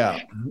granted. Yeah.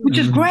 Which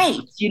is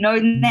great,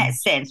 in that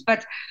sense.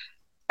 But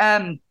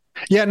and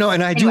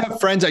I do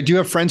have friends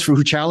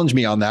who challenge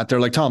me on that.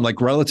 They're like, Tom,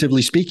 like,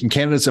 relatively speaking,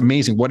 Canada's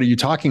amazing. What are you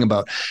talking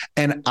about?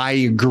 And I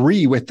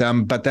agree with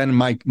them. But then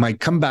my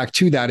comeback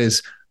to that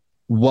is,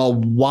 well,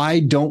 why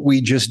don't we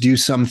just do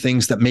some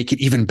things that make it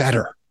even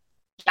better?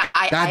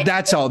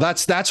 That's all.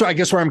 That's what, I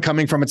guess, where I'm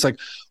coming from. It's like,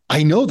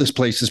 I know this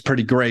place is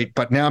pretty great,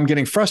 but now I'm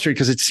getting frustrated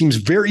because it seems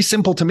very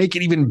simple to make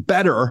it even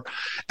better.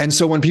 And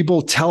so when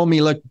people tell me,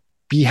 look,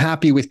 be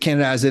happy with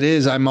Canada as it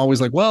is, I'm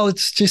always like, well, it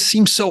just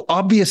seems so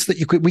obvious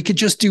that we could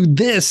just do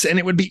this and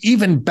it would be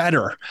even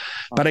better.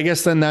 But I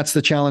guess then that's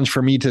the challenge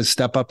for me, to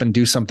step up and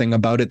do something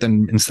about it,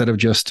 then instead of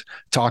just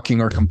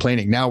talking or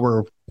complaining.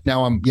 So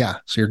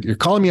you're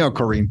calling me out,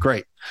 Corrine.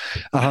 Great.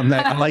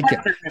 I like it.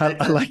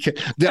 I like it.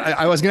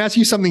 I was going to ask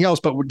you something else,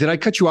 but did I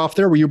cut you off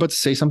there? Were you about to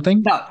say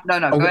something? No.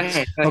 Okay. Go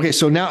ahead. Okay.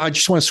 So now I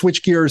just want to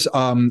switch gears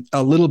a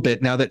little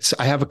bit. Now that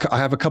I have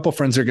a couple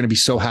friends that are going to be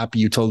so happy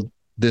you told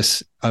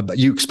this,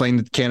 you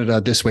explained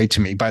Canada this way to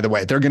me. By the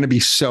way, they're going to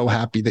be so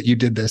happy that you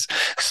did this.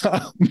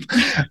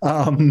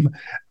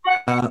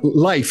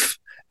 Life,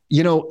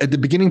 at the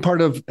beginning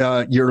part of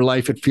your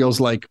life, it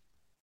feels like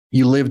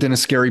you lived in a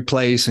scary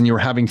place and you were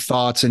having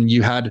thoughts and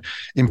you had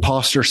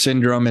imposter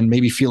syndrome and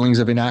maybe feelings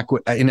of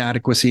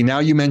inadequacy. Now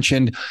you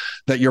mentioned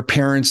that your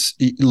parents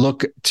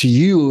look to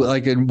you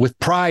like with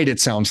pride, it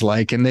sounds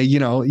like, and they,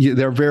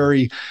 they're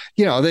very,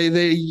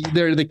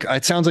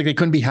 it sounds like they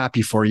couldn't be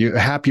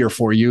happier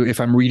for you,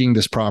 if I'm reading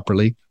this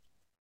properly.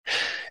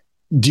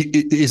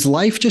 Is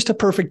life just a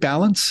perfect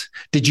balance?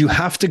 Did you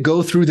have to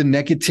go through the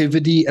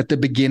negativity at the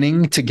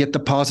beginning to get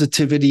the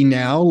positivity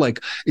now? Like,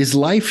 is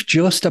life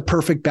just a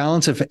perfect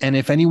balance?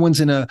 If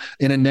anyone's in a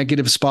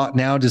negative spot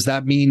now, does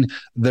that mean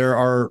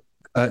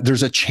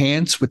there's a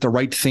chance with the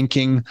right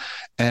thinking,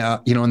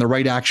 and the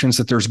right actions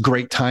that there's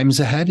great times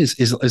ahead?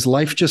 Is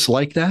life just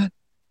like that?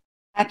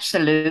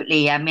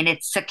 Absolutely. I mean,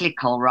 it's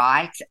cyclical,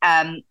 right?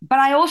 But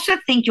I also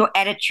think your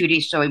attitude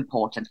is so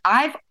important.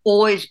 I've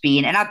always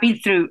been, and I've been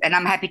through, and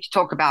I'm happy to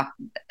talk about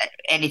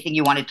anything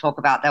you want to talk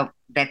about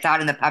that's out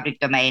in the public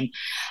domain.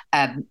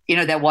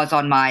 That was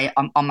on my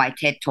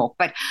TED Talk.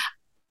 But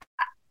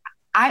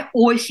I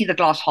always see the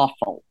glass half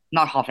full,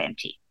 not half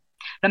empty,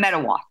 no matter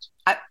what.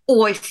 I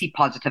always see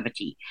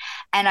positivity.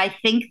 And I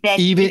think that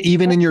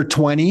even in your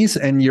 20s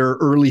and your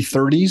early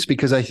 30s,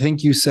 because I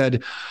think you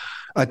said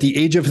at the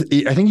age of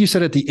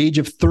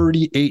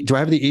 38, do I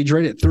have the age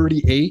right? At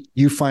 38,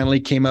 you finally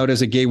came out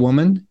as a gay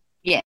woman?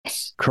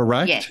 Yes.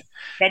 Correct? Yes,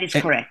 that is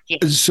correct.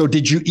 Yes. So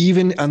did you,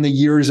 even on the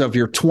years of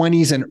your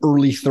 20s and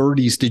early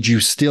 30s, did you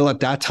still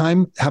at that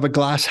time have a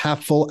glass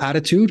half full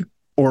attitude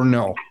or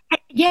no?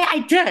 Yeah,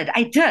 I did.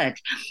 I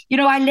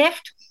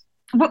left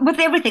with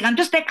everything. I'm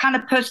just that kind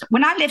of person.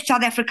 When I left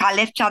South Africa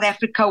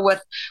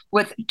with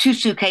 2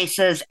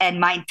 suitcases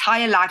and my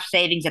entire life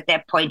savings at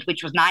that point,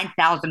 which was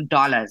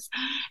 $9,000.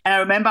 And I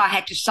remember I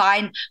had to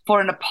sign for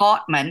an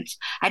apartment.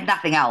 I had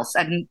nothing else.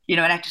 And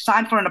I had to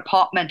sign for an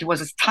apartment. It was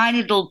this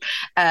tiny little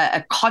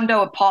a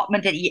condo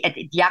apartment at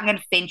Young and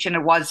Finch, and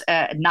it was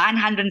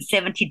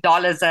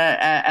 $970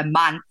 a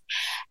month.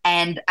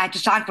 And I had to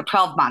sign for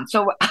 12 months.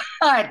 So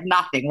I had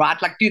nothing,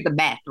 right? Like, do the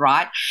math,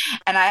 right?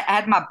 And I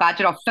had my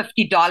budget of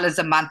 $50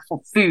 a month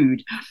for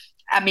food.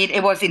 I mean,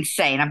 it was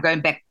insane. I'm going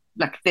back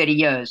like 30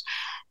 years.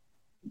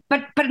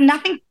 But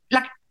nothing,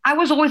 like, I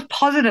was always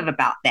positive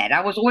about that.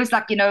 I was always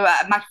like,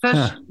 my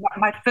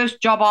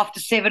first job after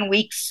 7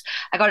 weeks,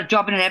 I got a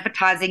job in an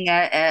advertising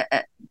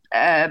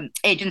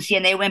agency,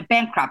 and they went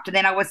bankrupt. And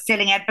then I was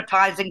selling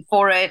advertising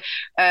for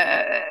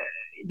the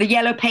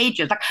Yellow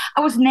Pages. Like,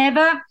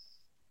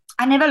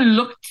 I never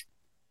looked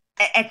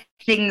at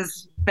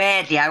things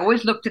badly. I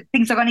always looked at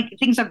things are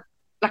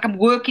like I'm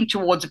working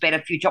towards a better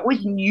future. I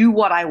always knew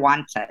what I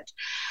wanted.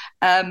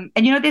 And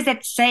there's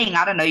that saying,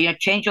 I don't know,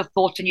 change your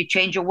thoughts and you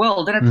change your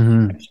world.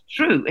 And it's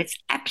true. It's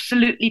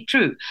absolutely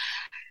true.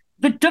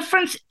 The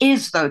difference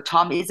is, though,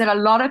 Tom, is that a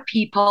lot of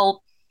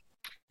people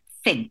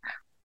think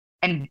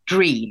and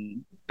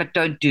dream, but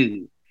don't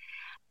do.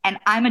 And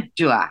I'm a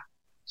doer.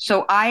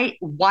 So I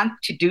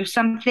want to do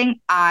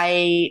something.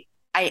 I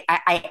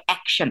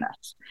action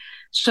it.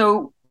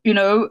 So,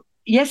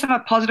 yes, I'm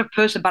a positive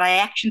person, but I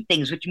action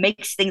things, which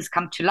makes things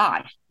come to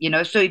life.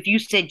 So if you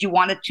said you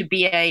wanted to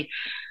be you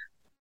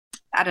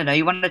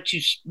wanted to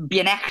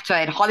be an actor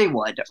at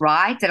Hollywood,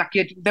 right? Like,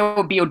 there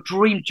will be your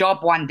dream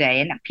job one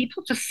day, and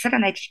people just sit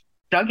and they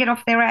don't get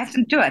off their ass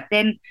and do it.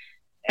 Then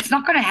it's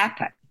not going to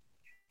happen.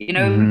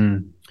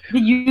 The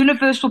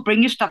universe will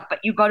bring you stuff, but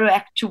you got to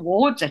act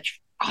towards it.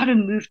 You've got to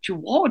move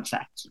towards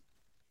it.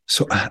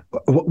 So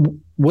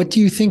what do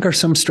you think are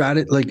some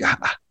strategies? Like,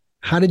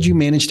 how did you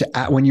manage to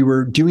act when you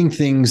were doing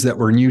things that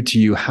were new to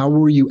you? How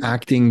were you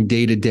acting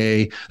day to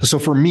day? So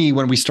for me,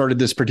 when we started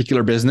this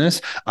particular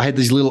business, I had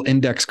these little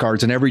index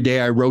cards, and every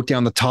day I wrote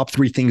down the top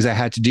 3 things I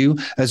had to do,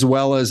 as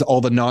well as all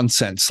the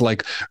nonsense,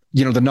 like,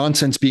 the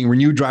nonsense being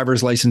renew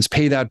driver's license,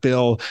 pay that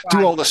bill,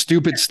 do all the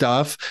stupid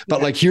stuff.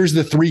 But like, here's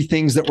the 3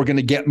 things that were going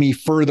to get me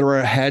further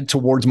ahead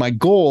towards my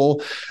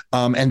goal.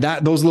 And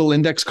those little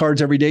index cards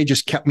every day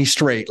just kept me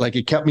straight. Like,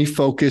 it kept me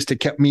focused.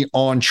 It kept me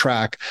on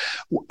track.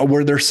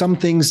 Were there some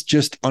things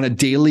just on a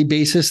daily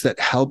basis that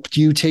helped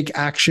you take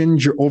action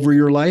over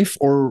your life,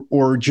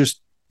 or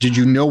just did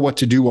you know what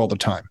to do all the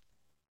time?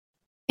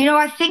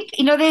 I think,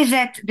 there's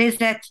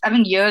that, I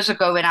mean, years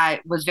ago when I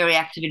was very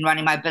active in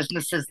running my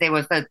businesses, there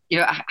was I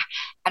don't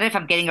know if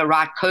I'm getting it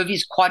right,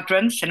 Covey's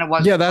quadrants, and it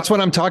was. Yeah, that's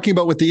what I'm talking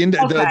about with the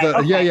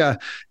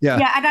Yeah.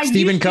 And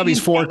Stephen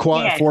Covey's four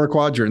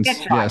quadrants.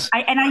 That's right. Yes.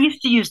 I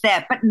used to use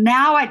that, but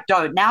now I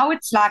don't. Now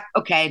it's like,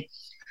 okay,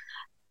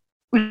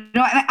 I'm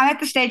at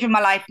the stage of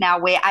my life now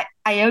where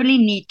I only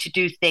need to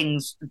do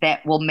things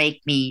that will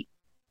make me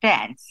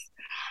dance.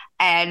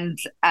 And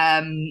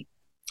I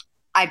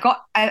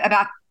got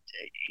about,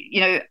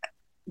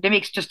 let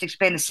me just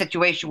explain the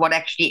situation. What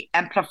actually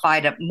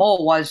amplified it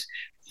more was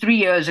 3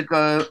 years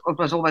ago, it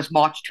was almost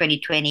March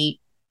 2020,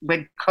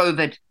 when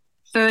COVID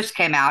first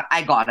came out,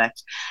 I got it.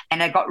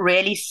 And I got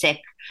really sick.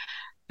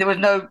 There was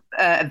no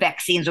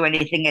vaccines or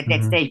anything at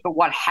that stage. But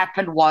what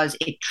happened was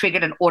it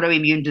triggered an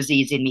autoimmune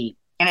disease in me.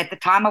 And at the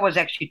time, I was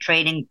actually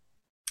training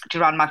to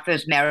run my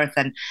first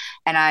marathon.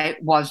 And I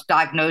was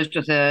diagnosed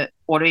with an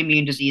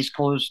autoimmune disease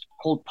called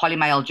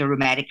polymyalgia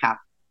rheumatica.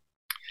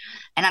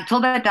 And until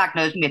they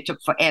diagnosed me, it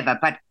took forever.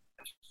 But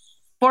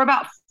for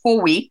about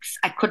 4 weeks,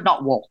 I could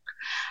not walk.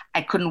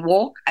 I couldn't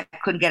walk. I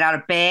couldn't get out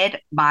of bed.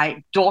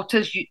 My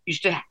daughters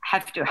used to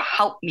have to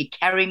help me,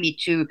 carry me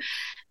to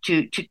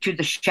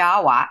the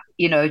shower.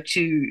 I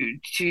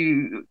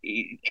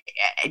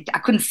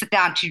couldn't sit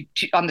down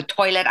on the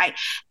toilet.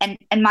 And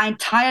my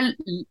entire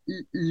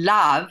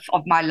love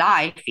of my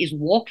life is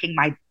walking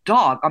my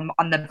dog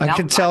on the belt. I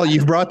can tell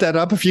you've brought that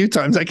up a few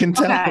times. I can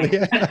tell.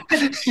 Okay. Yeah.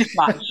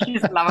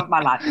 She's the love of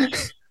my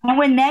life. And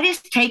when that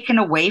is taken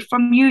away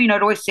from you,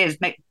 it always says,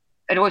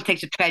 it always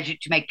takes a tragedy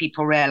to make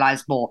people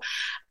realize more.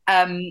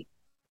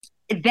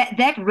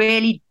 That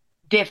really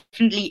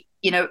definitely,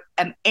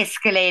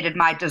 escalated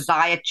my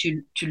desire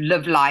to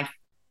live life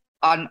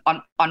on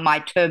my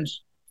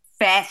terms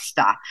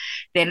faster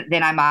than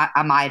I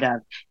might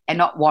have, and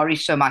not worry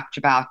so much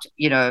about,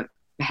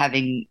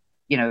 having,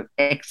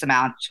 X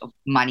amount of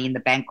money in the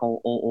bank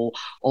or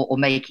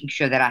making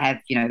sure that I have,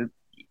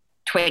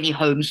 20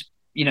 homes,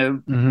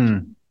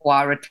 Mm-hmm. or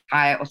I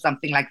retire or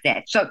something like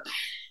that. So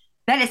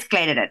that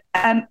escalated it.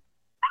 I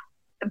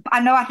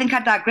think I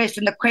digressed,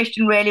 and the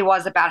question really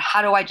was about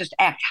how do I just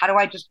act? How do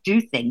I just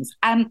do things?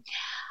 I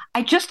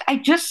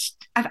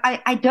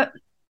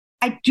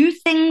do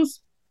things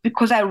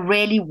because I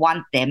really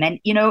want them. And,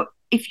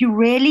 if you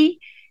really,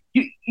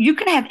 you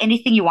can have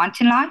anything you want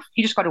in life,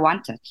 you just got to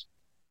want it.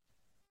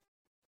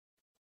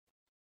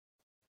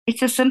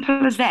 It's as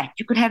simple as that.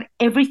 You could have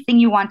everything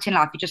you want in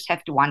life, you just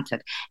have to want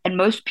it. And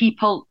most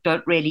people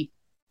don't really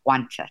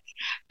want it,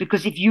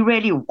 because if you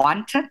really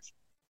want it,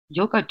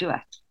 you'll go do it.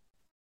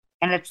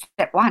 And it's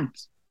that want.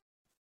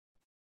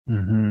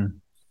 Mm-hmm.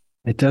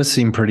 It does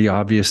seem pretty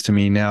obvious to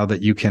me now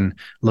that you can,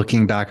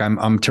 looking back,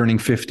 I'm turning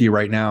 50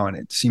 right now, and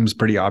it seems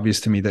pretty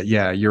obvious to me that,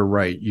 yeah, you're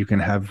right. You can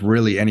have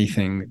really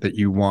anything that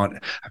you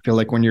want. I feel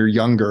like when you're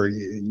younger,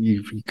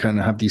 you kind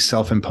of have these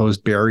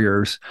self-imposed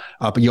barriers,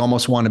 but you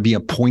almost want to be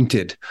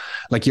appointed.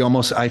 Like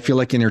I feel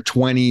like in your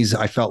 20s,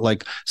 I felt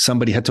like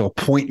somebody had to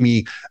appoint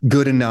me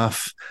good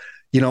enough,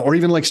 or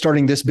even like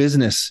starting this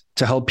business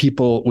to help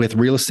people with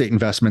real estate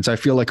investments. I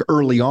feel like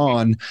early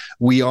on,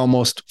 we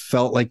almost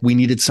felt like we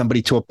needed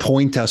somebody to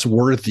appoint us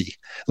worthy.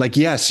 Like,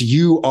 yes,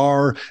 you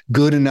are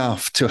good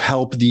enough to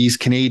help these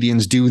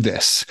Canadians do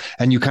this.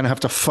 And you kind of have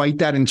to fight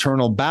that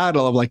internal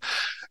battle of like,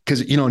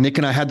 because, Nick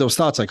and I had those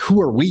thoughts, like, who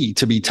are we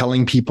to be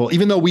telling people,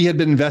 even though we had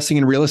been investing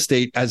in real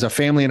estate as a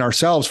family and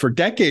ourselves for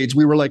decades,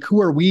 we were like,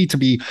 who are we to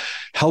be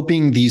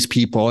helping these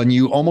people? And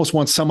you almost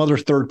want some other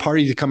third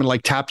party to come and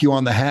like tap you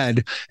on the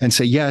head and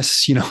say,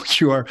 yes,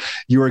 you are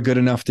good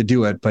enough to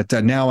do it. But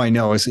now I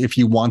know is if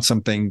you want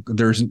something,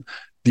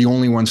 the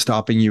only one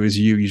stopping you is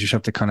you. You just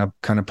have to kind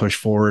of push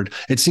forward.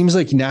 It seems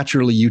like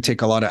naturally you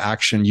take a lot of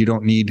action. You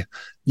don't need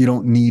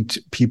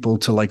people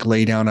to like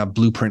lay down a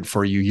blueprint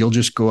for you. You'll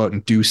just go out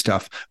and do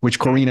stuff, which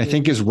Corrine, I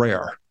think is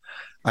rare.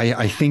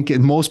 I think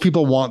most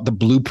people want the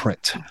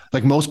blueprint.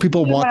 Like most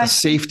people want the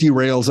safety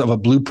rails of a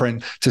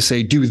blueprint to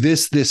say, do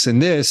this, this, and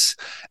this,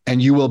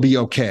 and you will be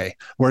okay.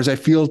 Whereas I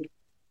feel,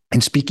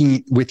 and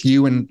speaking with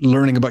you and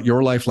learning about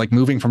your life, like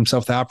moving from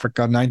South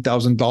Africa,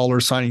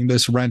 $9,000, signing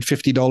this rent,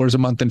 $50 a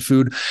month in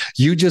food,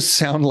 you just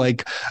sound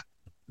like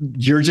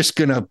you're just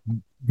going to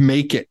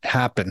make it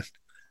happen.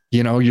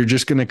 You're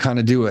just going to kind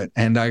of do it.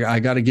 And I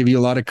got to give you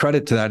a lot of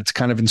credit to that. It's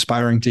kind of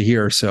inspiring to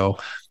hear. So,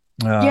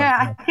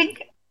 I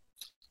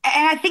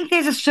think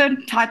there's a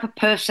certain type of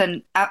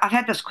person. I've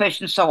had this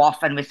question so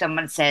often where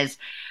someone says,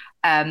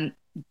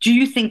 do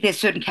you think there's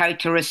certain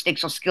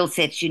characteristics or skill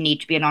sets you need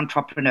to be an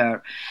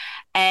entrepreneur?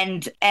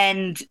 And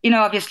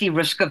obviously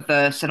risk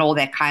averse and all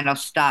that kind of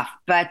stuff.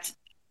 But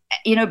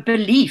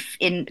belief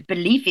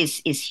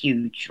is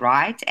huge,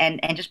 right?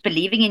 And just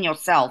believing in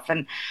yourself.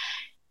 And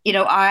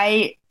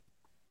I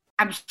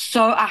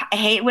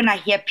hate when I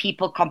hear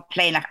people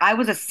complain. Like, I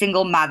was a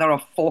single mother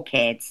of 4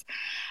 kids.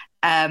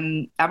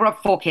 I brought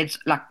up 4 kids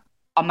like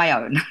on my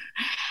own,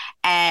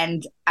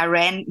 and I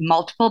ran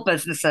multiple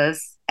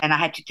businesses, and I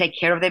had to take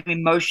care of them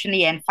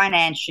emotionally and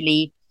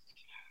financially.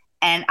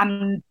 And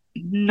I'm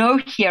no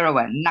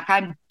heroine. Like,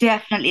 I'm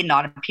definitely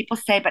not. And people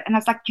say, and I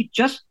was like, you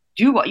just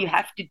do what you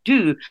have to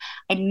do.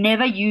 I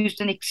never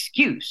used an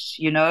excuse,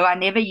 I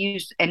never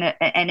used an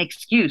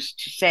excuse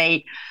to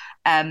say,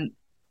 I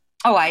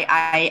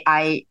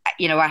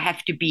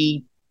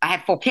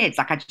have 4 kids.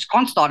 Like, I just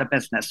can't start a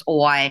business,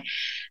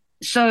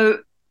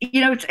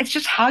 it's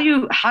just how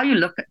you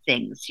look at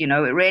things, it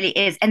really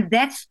is. And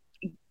that's,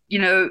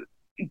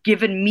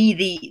 given me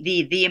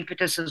the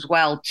impetus as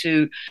well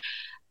to,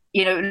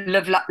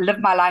 live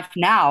my life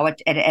now at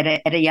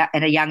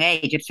a young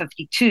age, at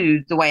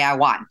 52, the way I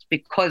want,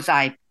 because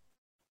I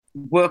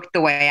worked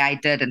the way I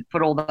did and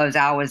put all those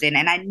hours in.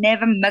 And I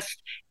never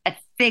missed a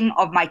thing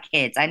of my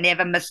kids. I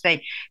never missed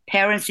a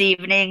parents'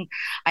 evening.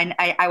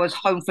 I was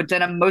home for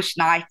dinner most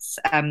nights.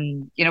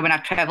 When I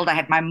traveled, I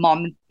had my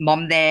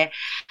mom there,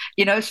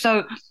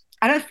 so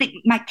I don't think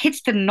my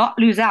kids did not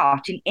lose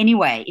out in any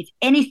way. If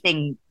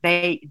anything,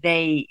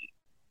 they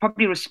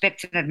probably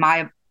respect and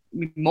admire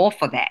me more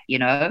for that,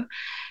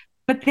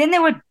 But then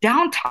there were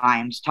down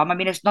times, Tom. I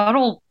mean, it's not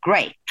all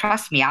great.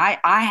 Trust me, I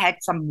had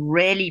some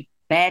really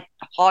bad,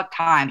 hard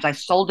times. I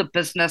sold a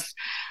business,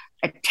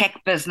 a tech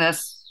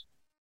business,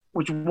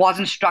 which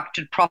wasn't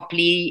structured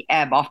properly.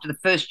 After the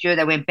first year,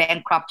 they went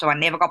bankrupt, so I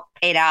never got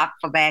paid out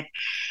for that.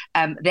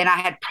 Then I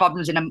had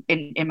problems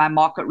in my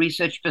market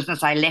research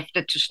business. I left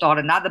it to start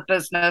another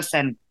business,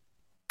 and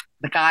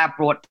the guy I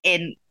brought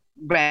in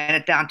ran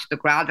it down to the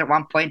ground. At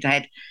one point, I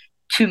had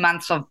 2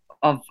 months of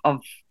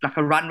like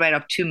a run rate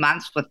of 2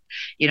 months with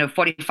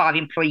 45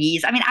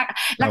 employees. I mean,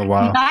 Oh,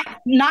 wow.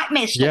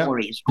 nightmare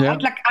stories,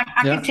 right? Like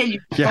I can tell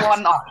you go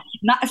on.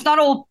 It's not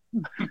all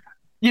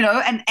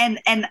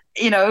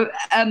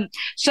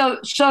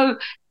so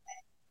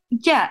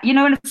yeah,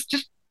 and it's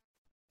just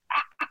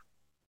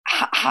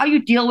how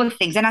you deal with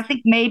things. And I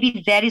think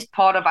maybe that is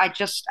part of, I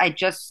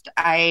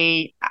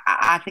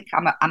think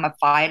I'm a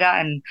fighter,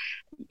 and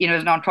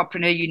as an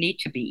entrepreneur you need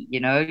to be, you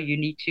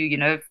need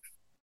to.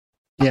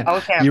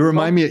 Yeah, you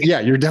remind me. Yeah,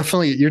 you're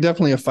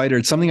definitely a fighter.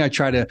 It's something I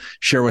try to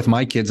share with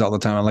my kids all the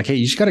time. I'm like, hey,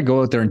 you just got to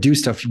go out there and do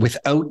stuff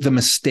without the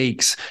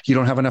mistakes. You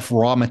don't have enough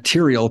raw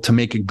material to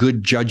make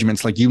good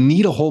judgments. Like, you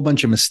need a whole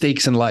bunch of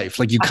mistakes in life.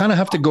 Like, you kind of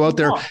have to go out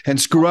there and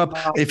screw up.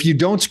 If you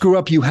don't screw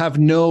up, you have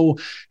no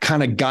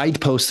kind of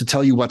guidepost to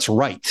tell you what's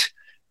right.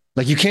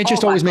 Like, you can't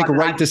just always make a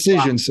right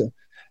decision. So,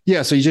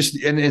 yeah. So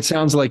and it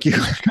sounds like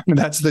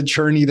that's the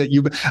journey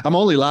I'm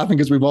only laughing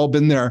because we've all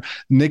been there.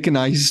 Nick and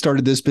I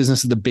started this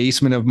business in the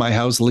basement of my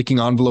house, licking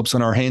envelopes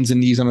on our hands and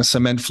knees on a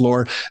cement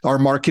floor, our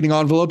marketing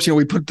envelopes.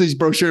 We put these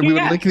brochures, we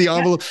would lick the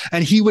envelope,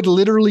 and he would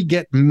literally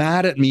get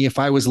mad at me if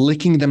I was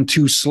licking them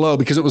too slow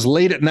because it was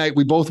late at night.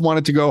 We both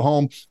wanted to go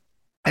home.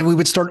 And we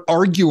would start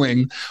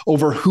arguing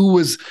over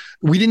we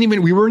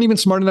weren't even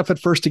smart enough at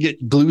first to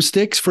get glue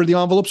sticks for the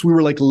envelopes. We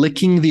were like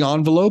licking the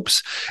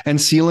envelopes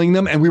and sealing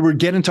them. And we would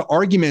get into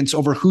arguments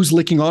over who's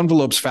licking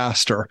envelopes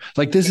faster.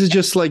 Like, this is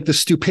just like the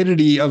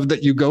stupidity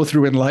that you go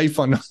through in life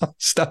on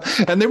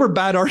stuff. And they were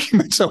bad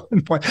arguments at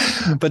one point.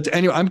 But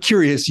anyway, I'm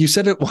curious. You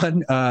said at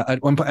one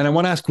point, and I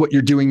want to ask what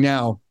you're doing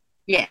now.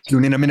 Yeah.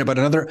 In a minute, but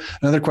another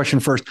question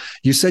first.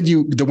 You said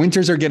the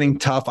winters are getting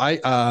tough.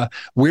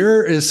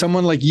 Where is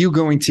someone like you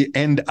going to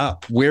end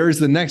up? Where is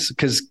the next?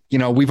 Because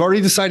we've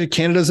already decided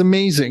Canada's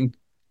amazing.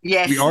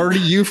 Yes.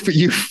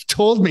 You've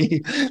told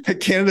me that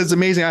Canada's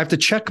amazing. I have to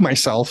check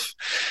myself.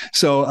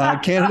 So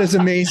Canada's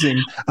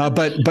amazing.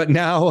 But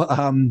now,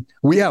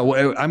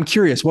 I'm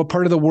curious. What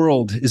part of the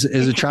world is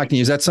attracting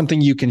you? Is that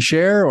something you can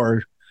share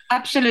or?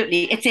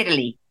 Absolutely, it's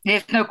Italy.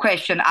 There's no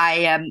question.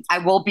 I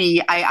will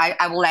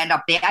end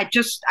up there. I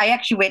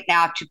actually went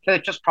now to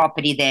purchase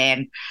property there,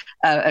 and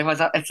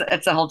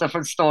it's a whole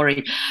different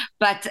story.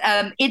 But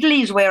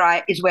Italy is where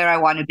I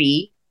want to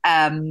be.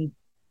 I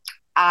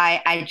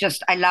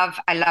love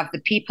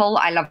the people.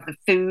 I love the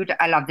food.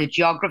 I love the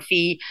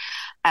geography.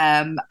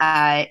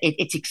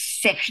 It's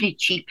exceptionally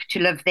cheap to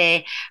live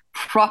there.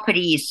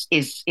 Property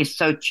is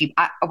so cheap.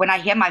 When I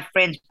hear my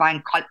friends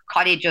buying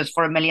cottages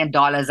for $1 million,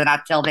 and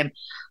I tell them,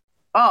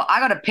 oh, I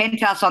got a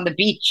penthouse on the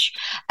beach,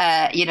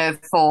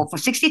 for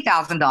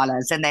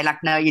 $60,000. And they're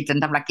like, no, you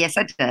didn't. I'm like, yes,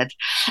 I did.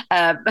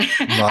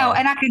 Wow.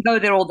 And I can go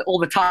there all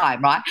the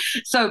time, right?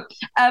 So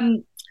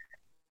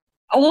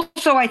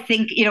also, I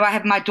think, I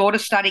have my daughter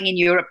studying in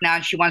Europe now,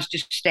 and she wants to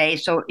stay.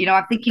 So,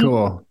 I'm thinking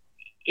cool.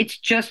 It's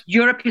just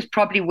Europe is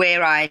probably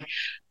where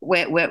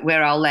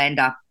I'll land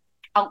up.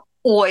 I'll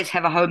always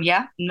have a home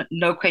here,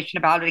 no question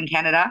about it, in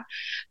Canada.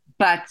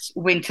 But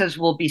winters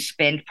will be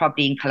spent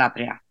probably in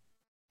Calabria.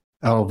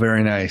 Oh,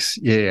 very nice.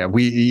 Yeah.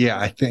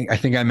 I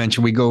think I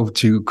mentioned we go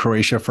to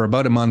Croatia for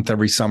about a month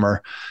every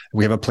summer.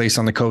 We have a place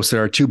on the coast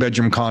there, a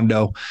 2-bedroom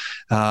condo,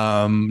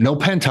 no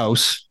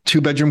penthouse,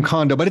 2-bedroom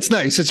condo, but it's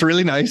nice. It's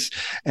really nice.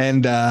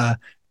 And,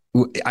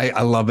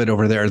 I love it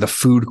over there. The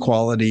food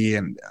quality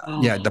and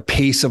the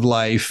pace of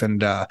life.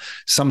 And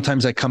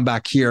sometimes I come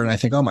back here and I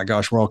think, oh my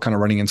gosh, we're all kind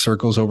of running in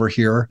circles over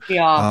here.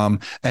 Yeah.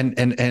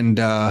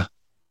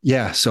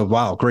 Yeah. So,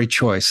 wow, great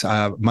choice.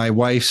 My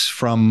wife's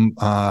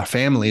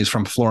family is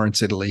from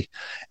Florence, Italy.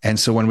 And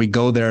so when we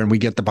go there and we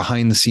get the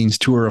behind the scenes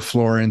tour of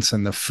Florence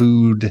and the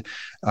food,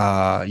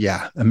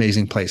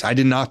 amazing place. I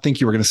did not think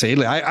you were going to say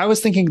Italy. I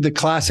was thinking the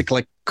classic,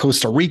 like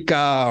Costa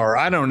Rica or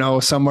I don't know,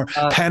 somewhere,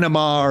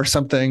 Panama or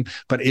something,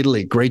 but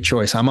Italy, great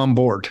choice. I'm on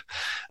board.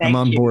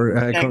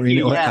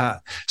 Corrine.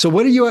 So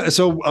what are you,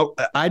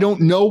 I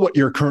don't know what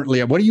you're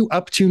currently at. What are you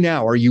up to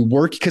now? Are you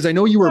working? Because I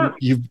know you've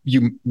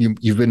been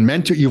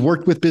mentored, you've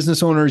worked with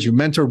business owners, you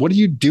mentor. What are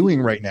you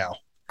doing right now?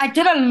 I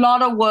did a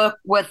lot of work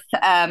with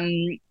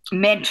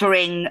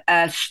mentoring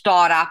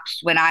startups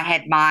when I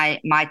had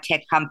my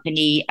tech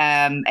company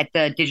at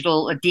the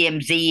digital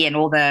DMZ and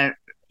all the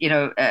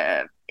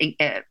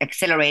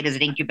accelerators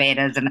and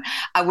incubators, and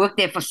I worked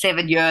there for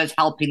 7 years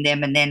helping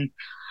them, and then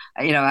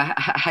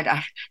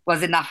I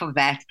was enough of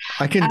that.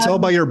 I can tell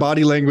by your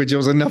body language it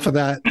was enough of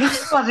that.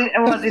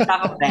 It was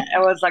enough of that. It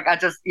was like I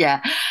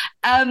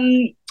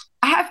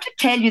have to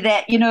tell you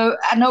that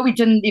I know we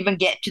didn't even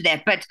get to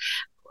that, but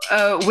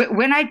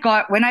when I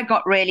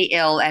got really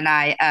ill and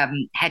I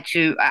had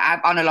to I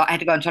had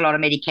to go into a lot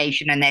of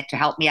medication and that to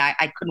help me,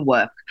 I couldn't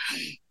work.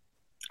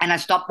 And I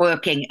stopped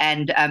working,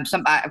 and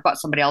I've got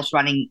somebody else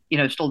running,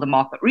 still the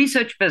market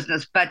research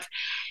business. But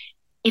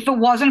if it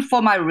wasn't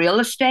for my real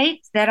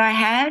estate that I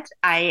had,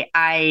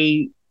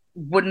 I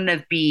wouldn't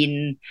have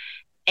been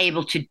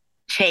able to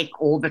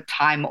take all the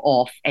time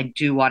off and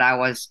do what I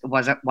was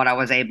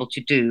able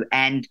to do.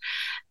 And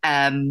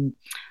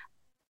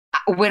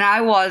when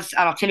I was,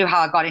 and I'll tell you how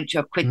I got into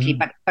it quickly,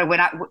 but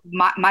when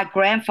my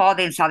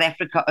grandfather in South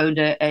Africa owned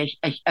a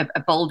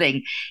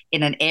building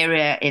in an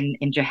area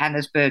in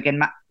Johannesburg,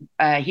 and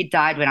he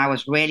died when I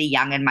was really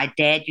young, and my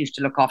dad used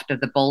to look after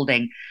the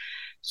building.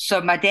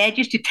 So my dad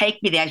used to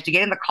take me there. I used to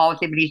get in the car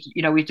with him, and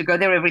we used to go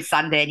there every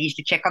Sunday, and he used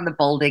to check on the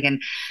building.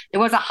 And it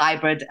was a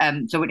hybrid,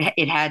 so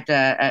it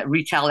had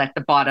retail at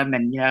the bottom,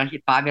 and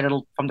he'd buy me a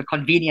little from the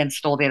convenience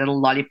store, there, a little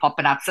lollipop,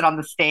 and I'd sit on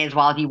the stairs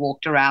while he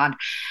walked around.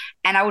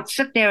 And I would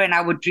sit there and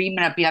I would dream,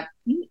 and I'd be like,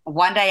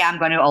 one day I'm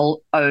going to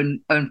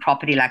own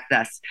property like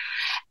this.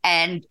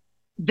 And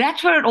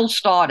that's where it all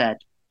started.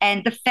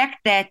 And the fact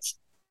that,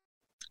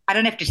 I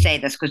don't have to say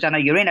this because I know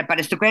you're in it, but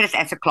it's the greatest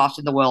asset class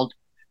in the world.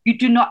 You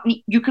do not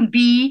need, you can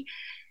be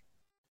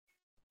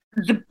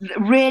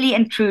really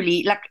and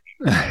truly like,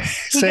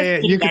 say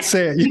it. You could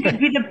say it. Yeah. You could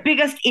be the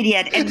biggest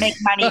idiot and make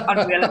money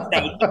on real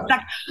estate. It's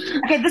like,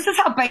 okay, this is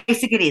how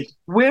basic it is.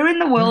 Where in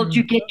the world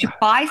you get to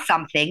buy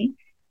something,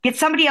 get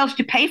somebody else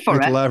to pay for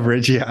it.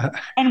 Leverage, yeah.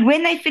 And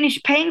when they finish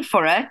paying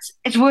for it,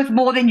 it's worth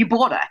more than you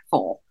bought it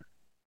for.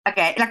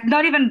 Okay, like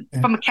not even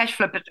from a cash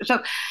flow.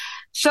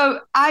 So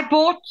I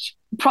bought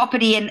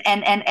property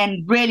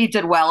and really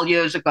did well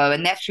years ago,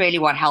 and that's really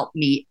what helped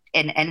me.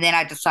 And then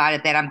I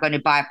decided that I'm going to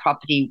buy a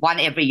property, one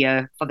every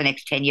year for the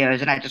next 10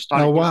 years, and I just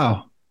started. Oh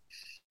wow!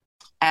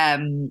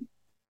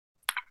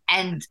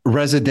 And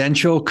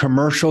residential,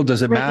 commercial,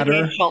 does it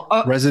matter?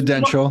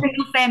 Residential,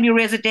 single family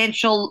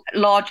residential,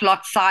 large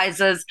lot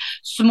sizes,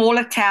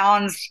 smaller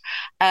towns,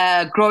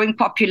 growing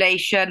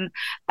population.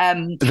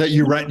 That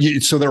you rent,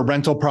 so they're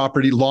rental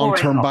property,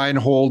 long-term buy and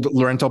hold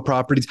rental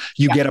properties.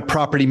 You get a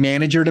property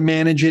manager to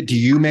manage it. Do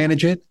you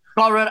manage it?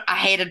 I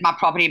hated my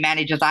property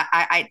managers.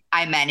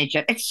 I manage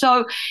it.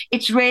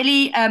 It's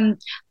really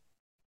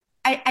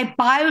I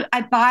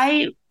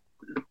buy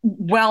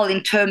well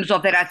in terms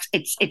of that.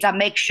 It's I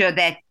make sure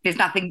that there's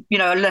nothing.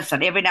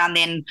 Listen, every now and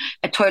then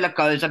a toilet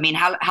goes. I mean,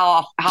 how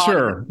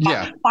sure,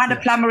 find a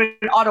plumber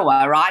in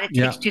Ottawa, right? It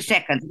takes 2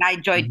 seconds, and I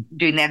enjoy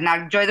doing that, and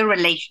I enjoy the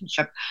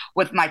relationship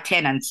with my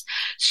tenants.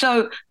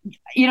 So,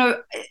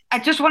 I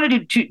just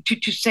wanted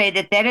to say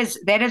that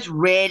has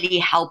really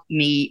helped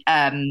me.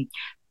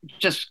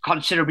 Just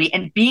considerably.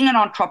 And being an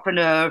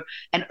entrepreneur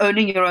and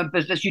owning your own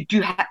business, you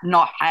do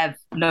not have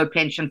no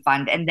pension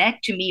fund. And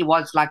that to me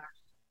was like,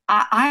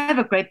 I have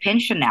a great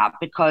pension now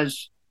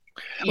because.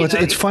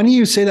 It's funny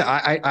you say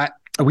that.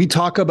 We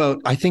talk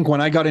about, I think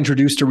when I got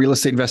introduced to real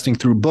estate investing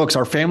through books,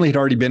 our family had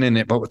already been in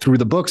it, but through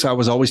the books, I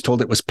was always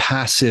told it was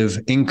passive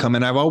income.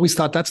 And I've always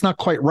thought that's not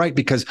quite right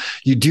because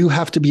you do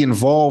have to be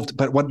involved.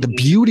 But what the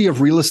beauty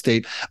of real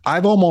estate,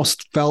 I've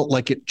almost felt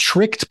like it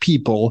tricked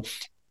people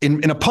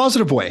in a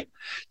positive way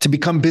to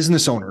become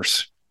business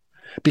owners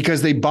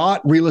because they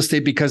bought real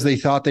estate because they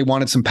thought they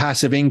wanted some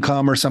passive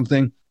income or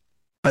something.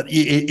 But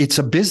it's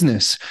a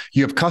business.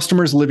 You have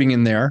customers living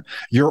in there.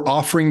 You're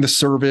offering the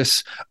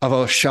service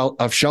of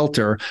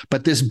shelter.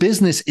 But this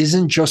business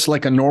isn't just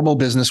like a normal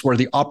business where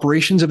the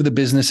operations of the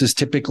business is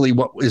typically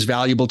what is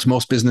valuable to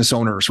most business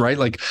owners, right?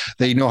 Like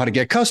they know how to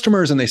get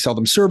customers and they sell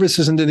them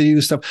services and they do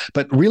this stuff.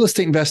 But real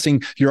estate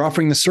investing, you're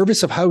offering the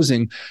service of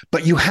housing,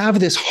 but you have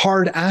this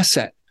hard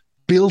asset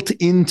built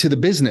into the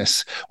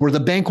business where the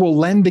bank will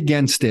lend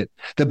against it.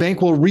 The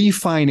bank will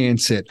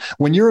refinance it.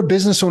 When you're a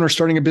business owner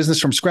starting a business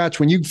from scratch,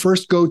 when you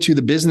first go to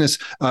the business,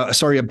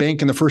 a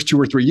bank in the first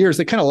 2 or 3 years,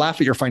 they kind of laugh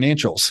at your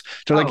financials.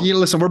 They're like,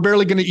 listen, we're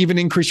barely going to even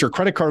increase your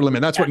credit card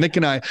limit. That's what Nick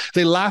and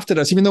they laughed at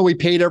us, even though we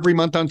paid every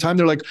month on time.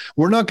 They're like,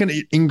 we're not going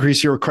to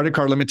increase your credit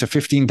card limit to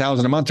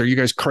 $15,000 a month. Are you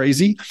guys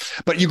crazy?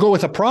 But you go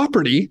with a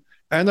property,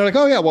 and they're like,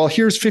 oh yeah, well,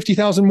 here's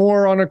 50,000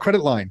 more on a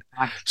credit line.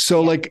 So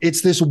like,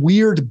 it's this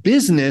weird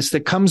business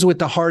that comes with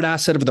the hard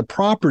asset of the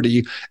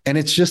property. And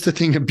it's just a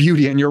thing of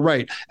beauty. And you're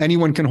right.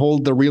 Anyone can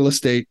hold the real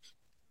estate.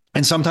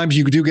 And sometimes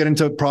you do get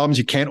into problems.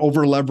 You can't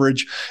over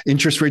leverage.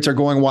 Interest rates are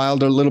going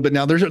wild a little bit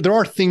now. There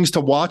are things to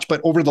watch,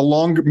 but over the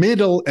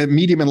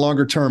medium and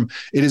longer term,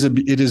 it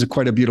is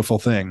quite a beautiful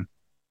thing.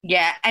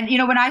 Yeah. And,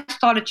 when I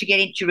started to get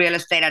into real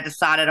estate, I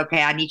decided,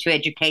 okay, I need to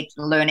educate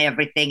and learn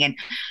everything and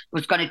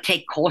was going to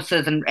take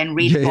courses and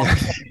read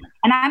books. Yeah.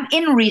 And I'm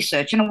in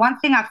research. And one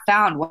thing I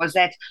found was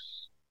that,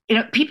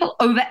 people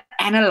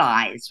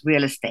overanalyze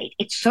real estate.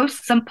 It's so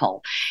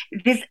simple.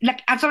 There's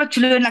I started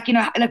to learn,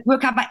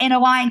 work out my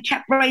NOI and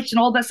cap rates and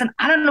all this. And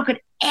I don't look at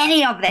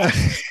any of that.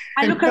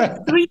 I look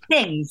at three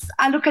things.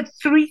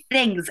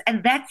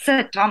 And that's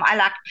it, Tom.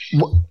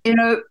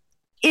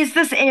 is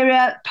this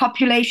area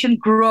population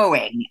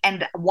growing,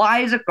 and why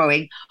is it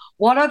growing?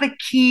 What are the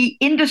key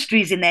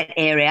industries in that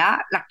area?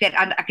 Like that,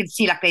 I can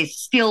see like there's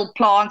steel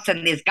plants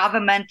and there's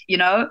government,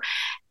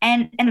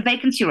 and the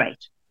vacancy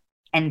rate,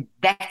 and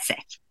that's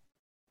it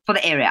for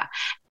the area.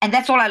 And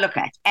that's all I look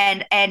at.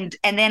 And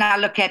then I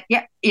look at,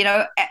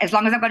 as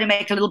long as I've got to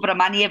make a little bit of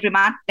money every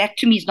month, that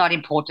to me is not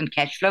important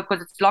cash flow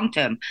because it's long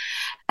term.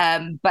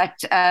 But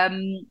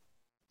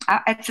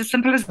it's as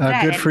simple as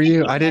that. Good for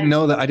you. I didn't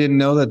know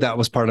that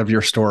was part of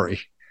your story.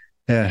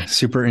 Yeah,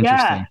 super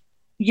interesting.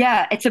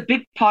 Yeah, it's a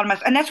big part of my,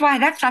 and that's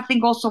I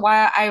think also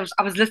why I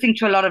was listening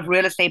to a lot of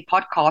real estate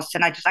podcasts,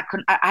 and I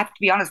have to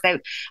be honest, I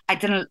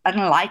didn't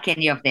like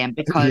any of them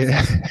because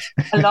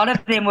a lot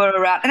of them were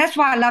around, and that's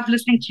why I love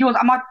listening to yours.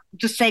 I'm not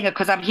just saying it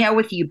because I'm here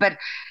with you, but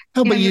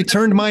you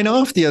turned mine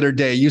off the other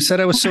day. You said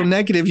I was so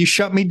negative. You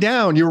shut me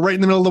down. You were right in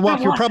the middle of the walk.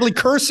 You were probably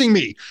cursing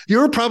me.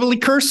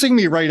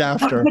 Right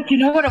after. But you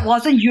know what? It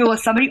wasn't you or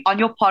somebody on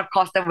your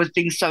podcast that was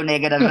being so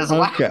negative as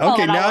well.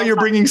 Okay. Now you're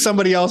bringing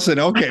somebody else in.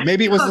 Okay.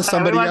 Maybe it was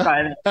somebody else.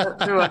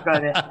 We won't go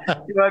there.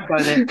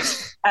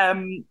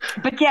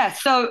 But yeah,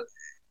 so,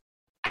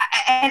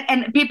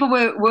 and people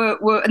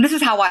were, and this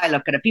is how I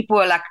look at it. People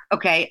were like,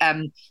 okay,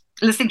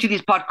 listening to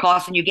these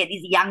podcasts, and you get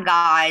these young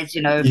guys,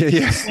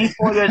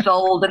 24 years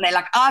old, and they're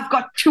like, I've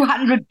got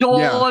 200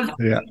 doors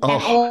and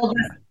all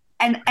this.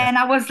 And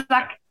I was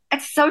like,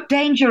 it's so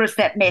dangerous,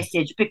 that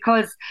message,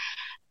 because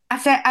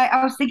I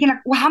was thinking like,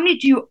 well, how many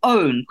do you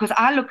own? Because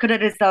I look at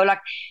it as though,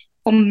 like,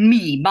 for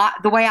me,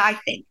 the way I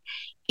think,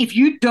 if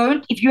you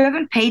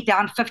haven't paid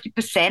down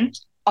 50%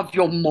 of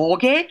your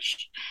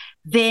mortgage,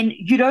 then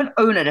you don't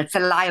own it. It's a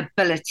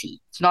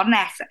liability. It's not an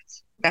asset.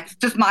 That's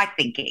just my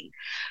thinking.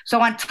 So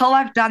until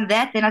I've done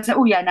that, then I say,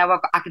 oh yeah, now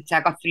I can say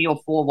I got 3 or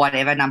 4,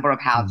 whatever number of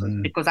houses,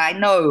 because I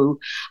know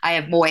I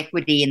have more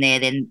equity in there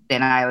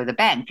than I owe the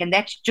bank. And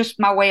that's just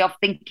my way of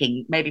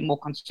thinking, maybe more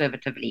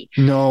conservatively.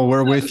 No,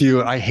 we're with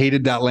you. I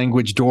hated that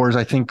language, doors.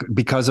 I think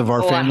because of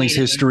our family's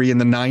history in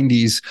the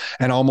 90s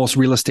and almost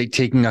real estate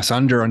taking us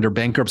under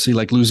bankruptcy,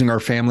 like losing our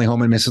family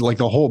home and missing, like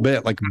the whole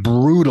bit, like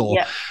brutal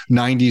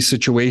 90s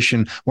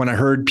situation. When I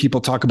heard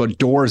people talk about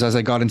doors as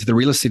I got into the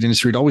real estate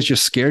industry, it always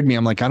just scared me.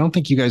 I'm like, I don't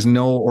think you guys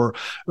know or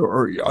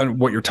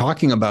what you're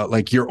talking about.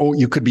 Like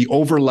you could be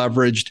over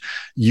leveraged,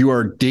 you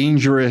are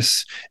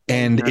dangerous,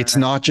 and it's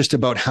not just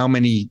about how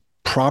many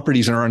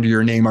properties are under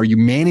your name. Are you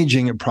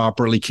managing it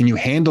properly? Can you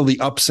handle the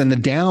ups and the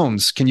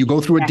downs? Can you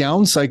go through a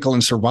down cycle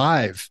and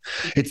survive?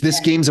 This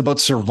game's about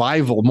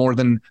survival more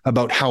than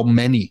about how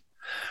many,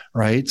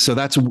 right? So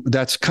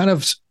that's kind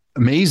of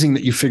amazing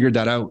that you figured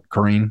that out,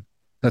 Corrine.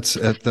 That's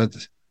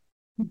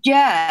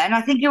yeah, and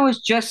I think it was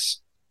just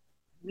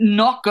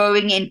not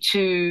going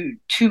into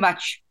too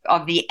much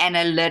of the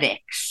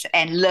analytics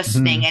and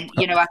listening. And,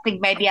 I think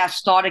maybe I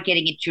started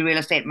getting into real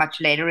estate much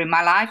later in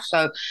my life.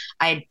 So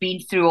I had been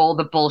through all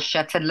the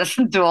bullshit and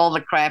listened to all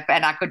the crap,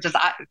 and I could just,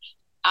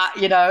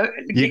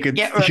 you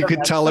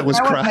could tell it was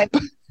crap.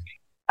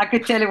 I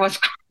could tell it was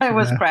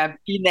crap.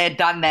 Been there,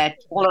 done that,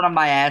 fallen on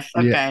my ass.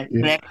 Okay.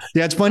 Yeah.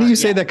 It's funny you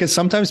say that, because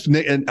sometimes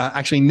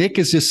Nick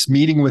is just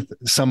meeting with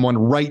someone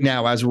right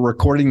now as we're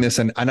recording this.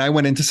 And I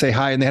went in to say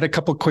hi, and they had a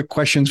couple of quick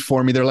questions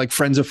for me. They're like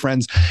friends of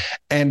friends.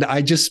 And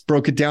I just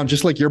broke it down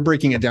just like you're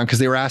breaking it down, because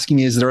they were asking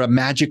me, is there a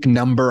magic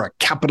number, a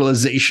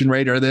capitalization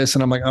rate or this?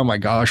 And I'm like, oh my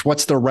gosh,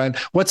 what's the rent?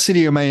 What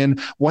city am I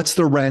in? What's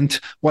the rent?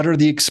 What are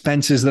the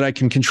expenses that I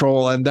can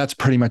control? And that's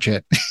pretty much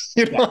it.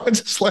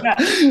 Just like,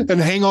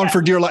 and hang on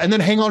for dear life, and then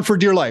hang on for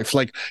dear life,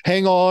 like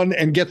hang on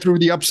and get through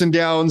the ups and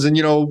downs. And,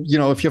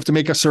 if you have to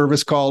make a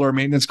service call or a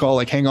maintenance call,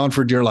 like hang on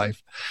for dear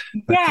life.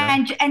 But,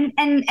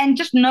 and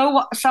just know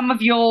what some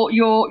of your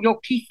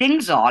key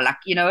things are. Like,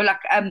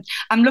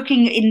 I'm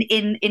looking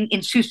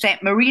in Sault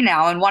Ste. Marie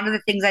now. And one of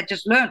the things I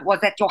just learned was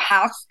that your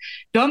house,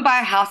 don't buy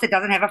a house that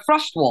doesn't have a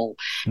frost wall.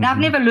 Now,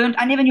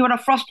 I never knew what a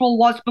frost wall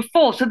was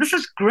before. So this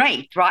is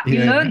great, right?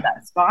 You learn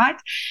this, right?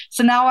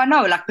 So now I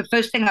know, like the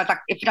first thing I was like,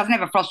 if it doesn't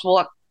have a frost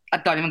wall, I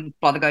don't even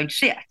bother going to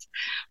see it,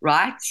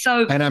 right?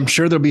 So, and I'm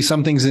sure there'll be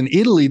some things in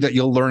Italy that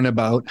you'll learn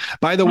about.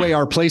 By the way,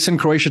 our place in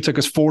Croatia took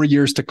us 4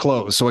 years to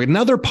close. So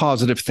another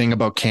positive thing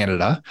about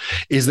Canada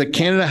is that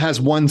Canada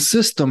has one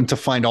system to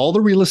find all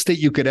the real estate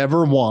you could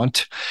ever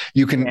want.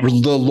 You can,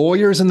 the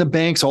lawyers and the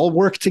banks all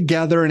work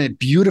together, and it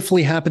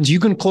beautifully happens.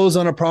 You can close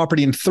on a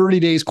property in 30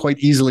 days quite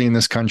easily in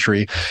this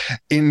country.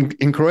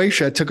 In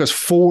Croatia, it took us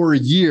 4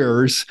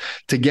 years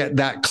to get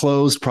that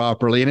closed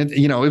properly. And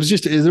it was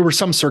just, there were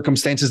some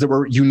circumstances that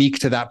were unique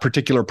to that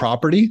particular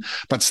property,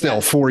 but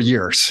still 4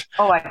 years.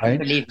 Oh, I can't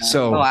believe that.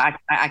 So, I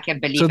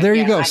can't believe it. So there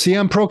you go. See,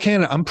 I'm pro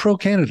Canada. I'm pro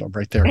Canada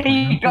right there. There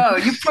you go.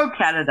 You're pro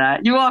Canada.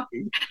 You're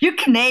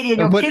Canadian.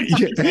 Your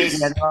kids are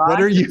Canadian, right?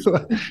 What are you?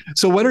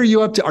 So what are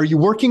you up to? Are you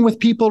working with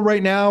people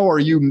right now, or are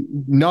you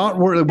not?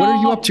 What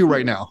are you up to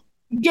right now?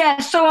 Yeah.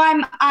 So I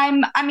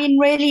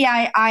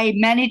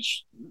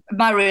manage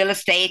my real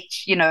estate,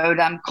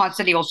 I'm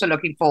constantly also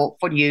looking for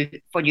new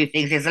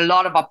things. There's a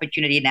lot of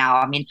opportunity now.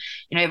 I mean,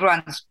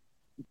 everyone's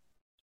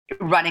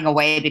running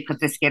away because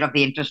they're scared of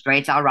the interest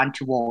rates. I'll run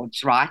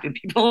towards, right? When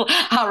people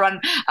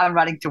I'm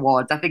running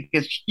towards. I think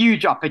there's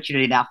huge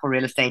opportunity now for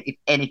real estate, if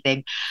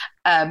anything.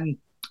 And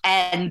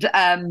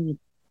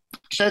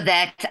so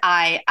that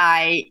I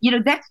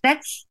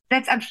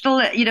that's I'm still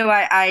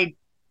I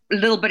a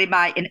little bit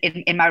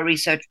in my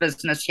research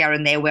business here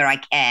and there where I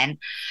can,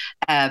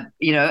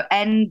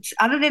 and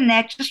other than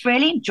that, just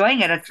really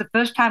enjoying it. It's the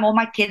first time all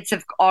my kids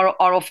are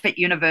off at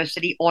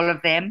university, all of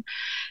them,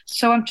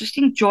 so I'm just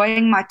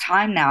enjoying my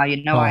time now.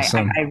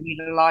 Awesome. I read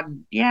a lot.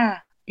 Yeah.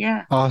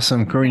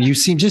 Awesome, Corrine.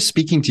 Just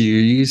speaking to you,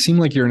 you seem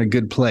like you're in a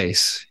good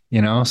place,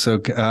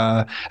 so,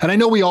 and I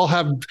know we all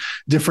have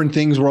different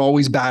things we're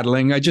always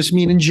battling. I just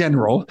mean in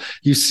general,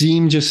 you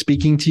seem, just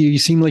speaking to you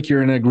seem like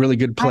you're in a really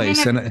good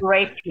place. I'm in a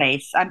great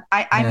place.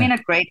 I'm in a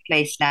great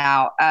place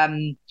now.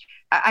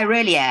 I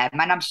really am,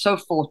 and I'm so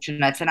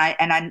fortunate.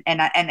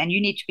 And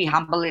you need to be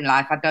humble in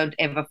life. I don't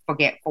ever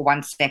forget for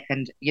 1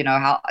 second,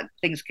 how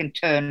things can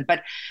turn.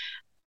 But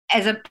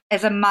as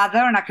a mother,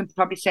 and I can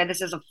probably say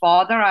this as a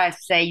father, I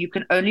say you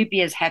can only be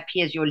as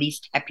happy as your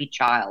least happy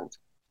child.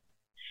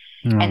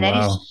 And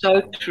that is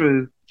so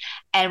true.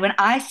 And when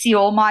I see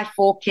all my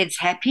 4 kids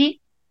happy,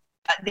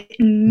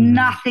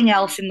 nothing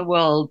else in the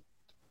world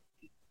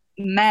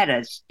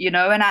matters,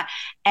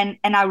 and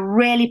I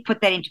really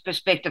put that into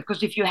perspective,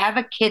 because if you have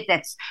a kid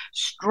that's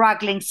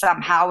struggling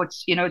somehow,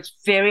 it's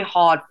very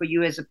hard for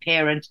you as a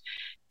parent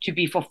to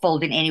be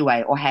fulfilled in any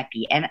way or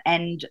happy. And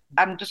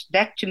I'm just,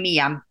 that to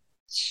me, I'm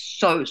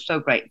so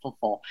grateful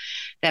for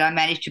that. I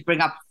managed to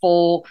bring up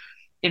 4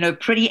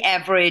 pretty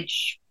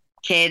average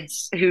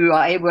kids who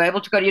were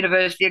able to go to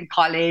university and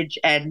college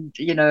and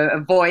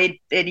avoid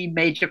any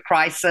major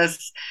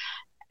crisis.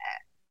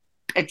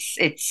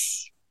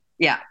 It's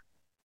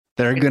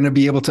they're going to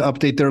be able to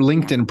update their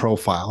LinkedIn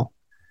profile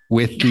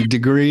with the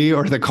degree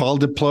or the call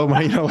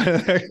diploma.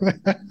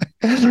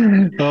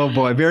 Oh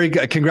boy, very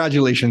good.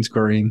 Congratulations,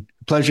 Corrine.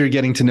 Pleasure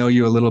getting to know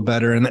you a little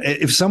better. And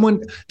if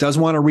someone does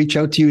want to reach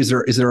out to you,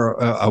 is there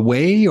a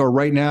way, or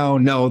right now,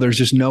 no, there's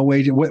just no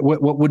way?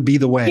 What would be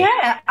the way?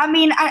 Yeah, I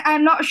mean,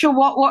 I'm not sure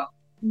what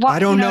I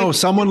don't know.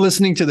 Someone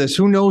listening to this,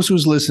 who knows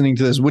who's listening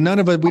to this? None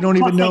of it. We don't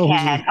even know.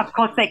 Of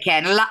course they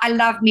can. I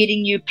love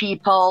meeting new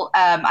people.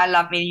 I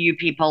love meeting new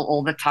people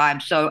all the time.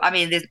 So, I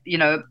mean, there's,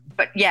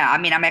 but yeah, I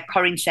mean, I'm at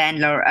Corrine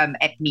Sandler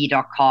at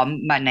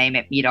me.com, my name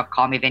at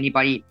me.com, if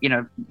anybody,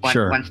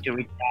 wants to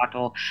reach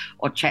out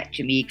or chat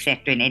to me,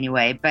 etc. in any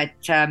way. But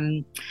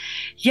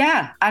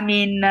yeah, I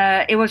mean,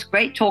 it was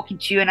great talking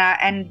to you.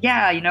 And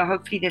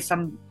hopefully there's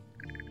some.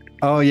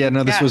 Oh, yeah.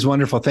 No, this was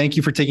wonderful. Thank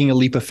you for taking a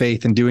leap of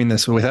faith and doing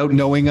this without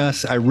knowing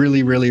us. I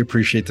really, really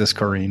appreciate this,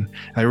 Corrine.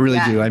 I really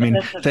do. I mean,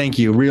 thank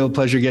you. Real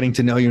pleasure getting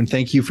to know you. And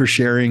thank you for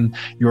sharing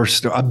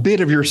a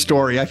bit of your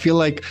story. I feel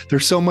like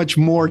there's so much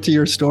more to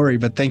your story,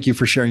 but thank you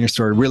for sharing your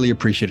story. Really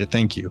appreciate it.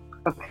 Thank you.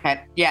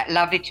 Okay. Yeah.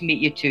 Lovely to meet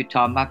you too,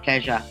 Tom. My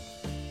pleasure.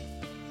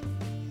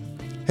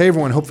 Hey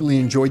everyone, hopefully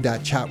you enjoyed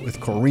that chat with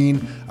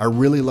Corrine. I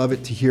really love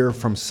it to hear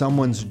from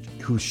someone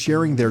who's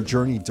sharing their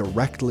journey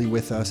directly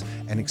with us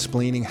and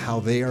explaining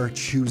how they are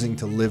choosing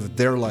to live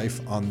their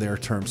life on their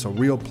terms. So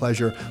real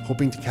pleasure,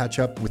 hoping to catch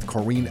up with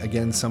Corrine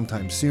again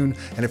sometime soon.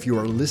 And if you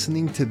are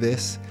listening to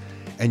this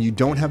and you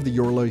don't have the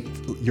Your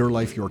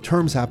Life, Your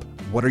Terms app,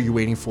 what are you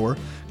waiting for?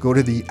 Go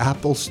to the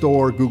Apple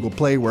Store, Google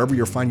Play, wherever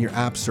you're finding your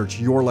app, search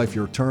Your Life,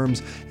 Your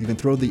Terms. You can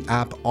throw the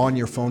app on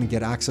your phone and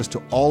get access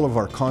to all of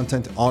our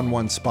content on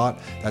one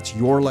spot. That's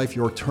Your Life,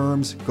 Your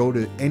Terms. Go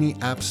to any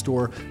app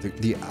store,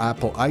 the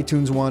Apple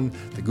iTunes one,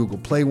 the Google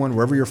Play one,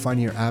 wherever you're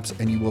finding your apps,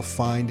 and you will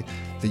find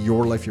the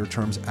Your Life, Your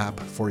Terms app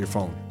for your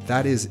phone.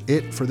 That is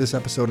it for this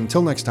episode.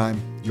 Until next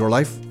time, Your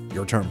Life,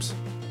 Your Terms.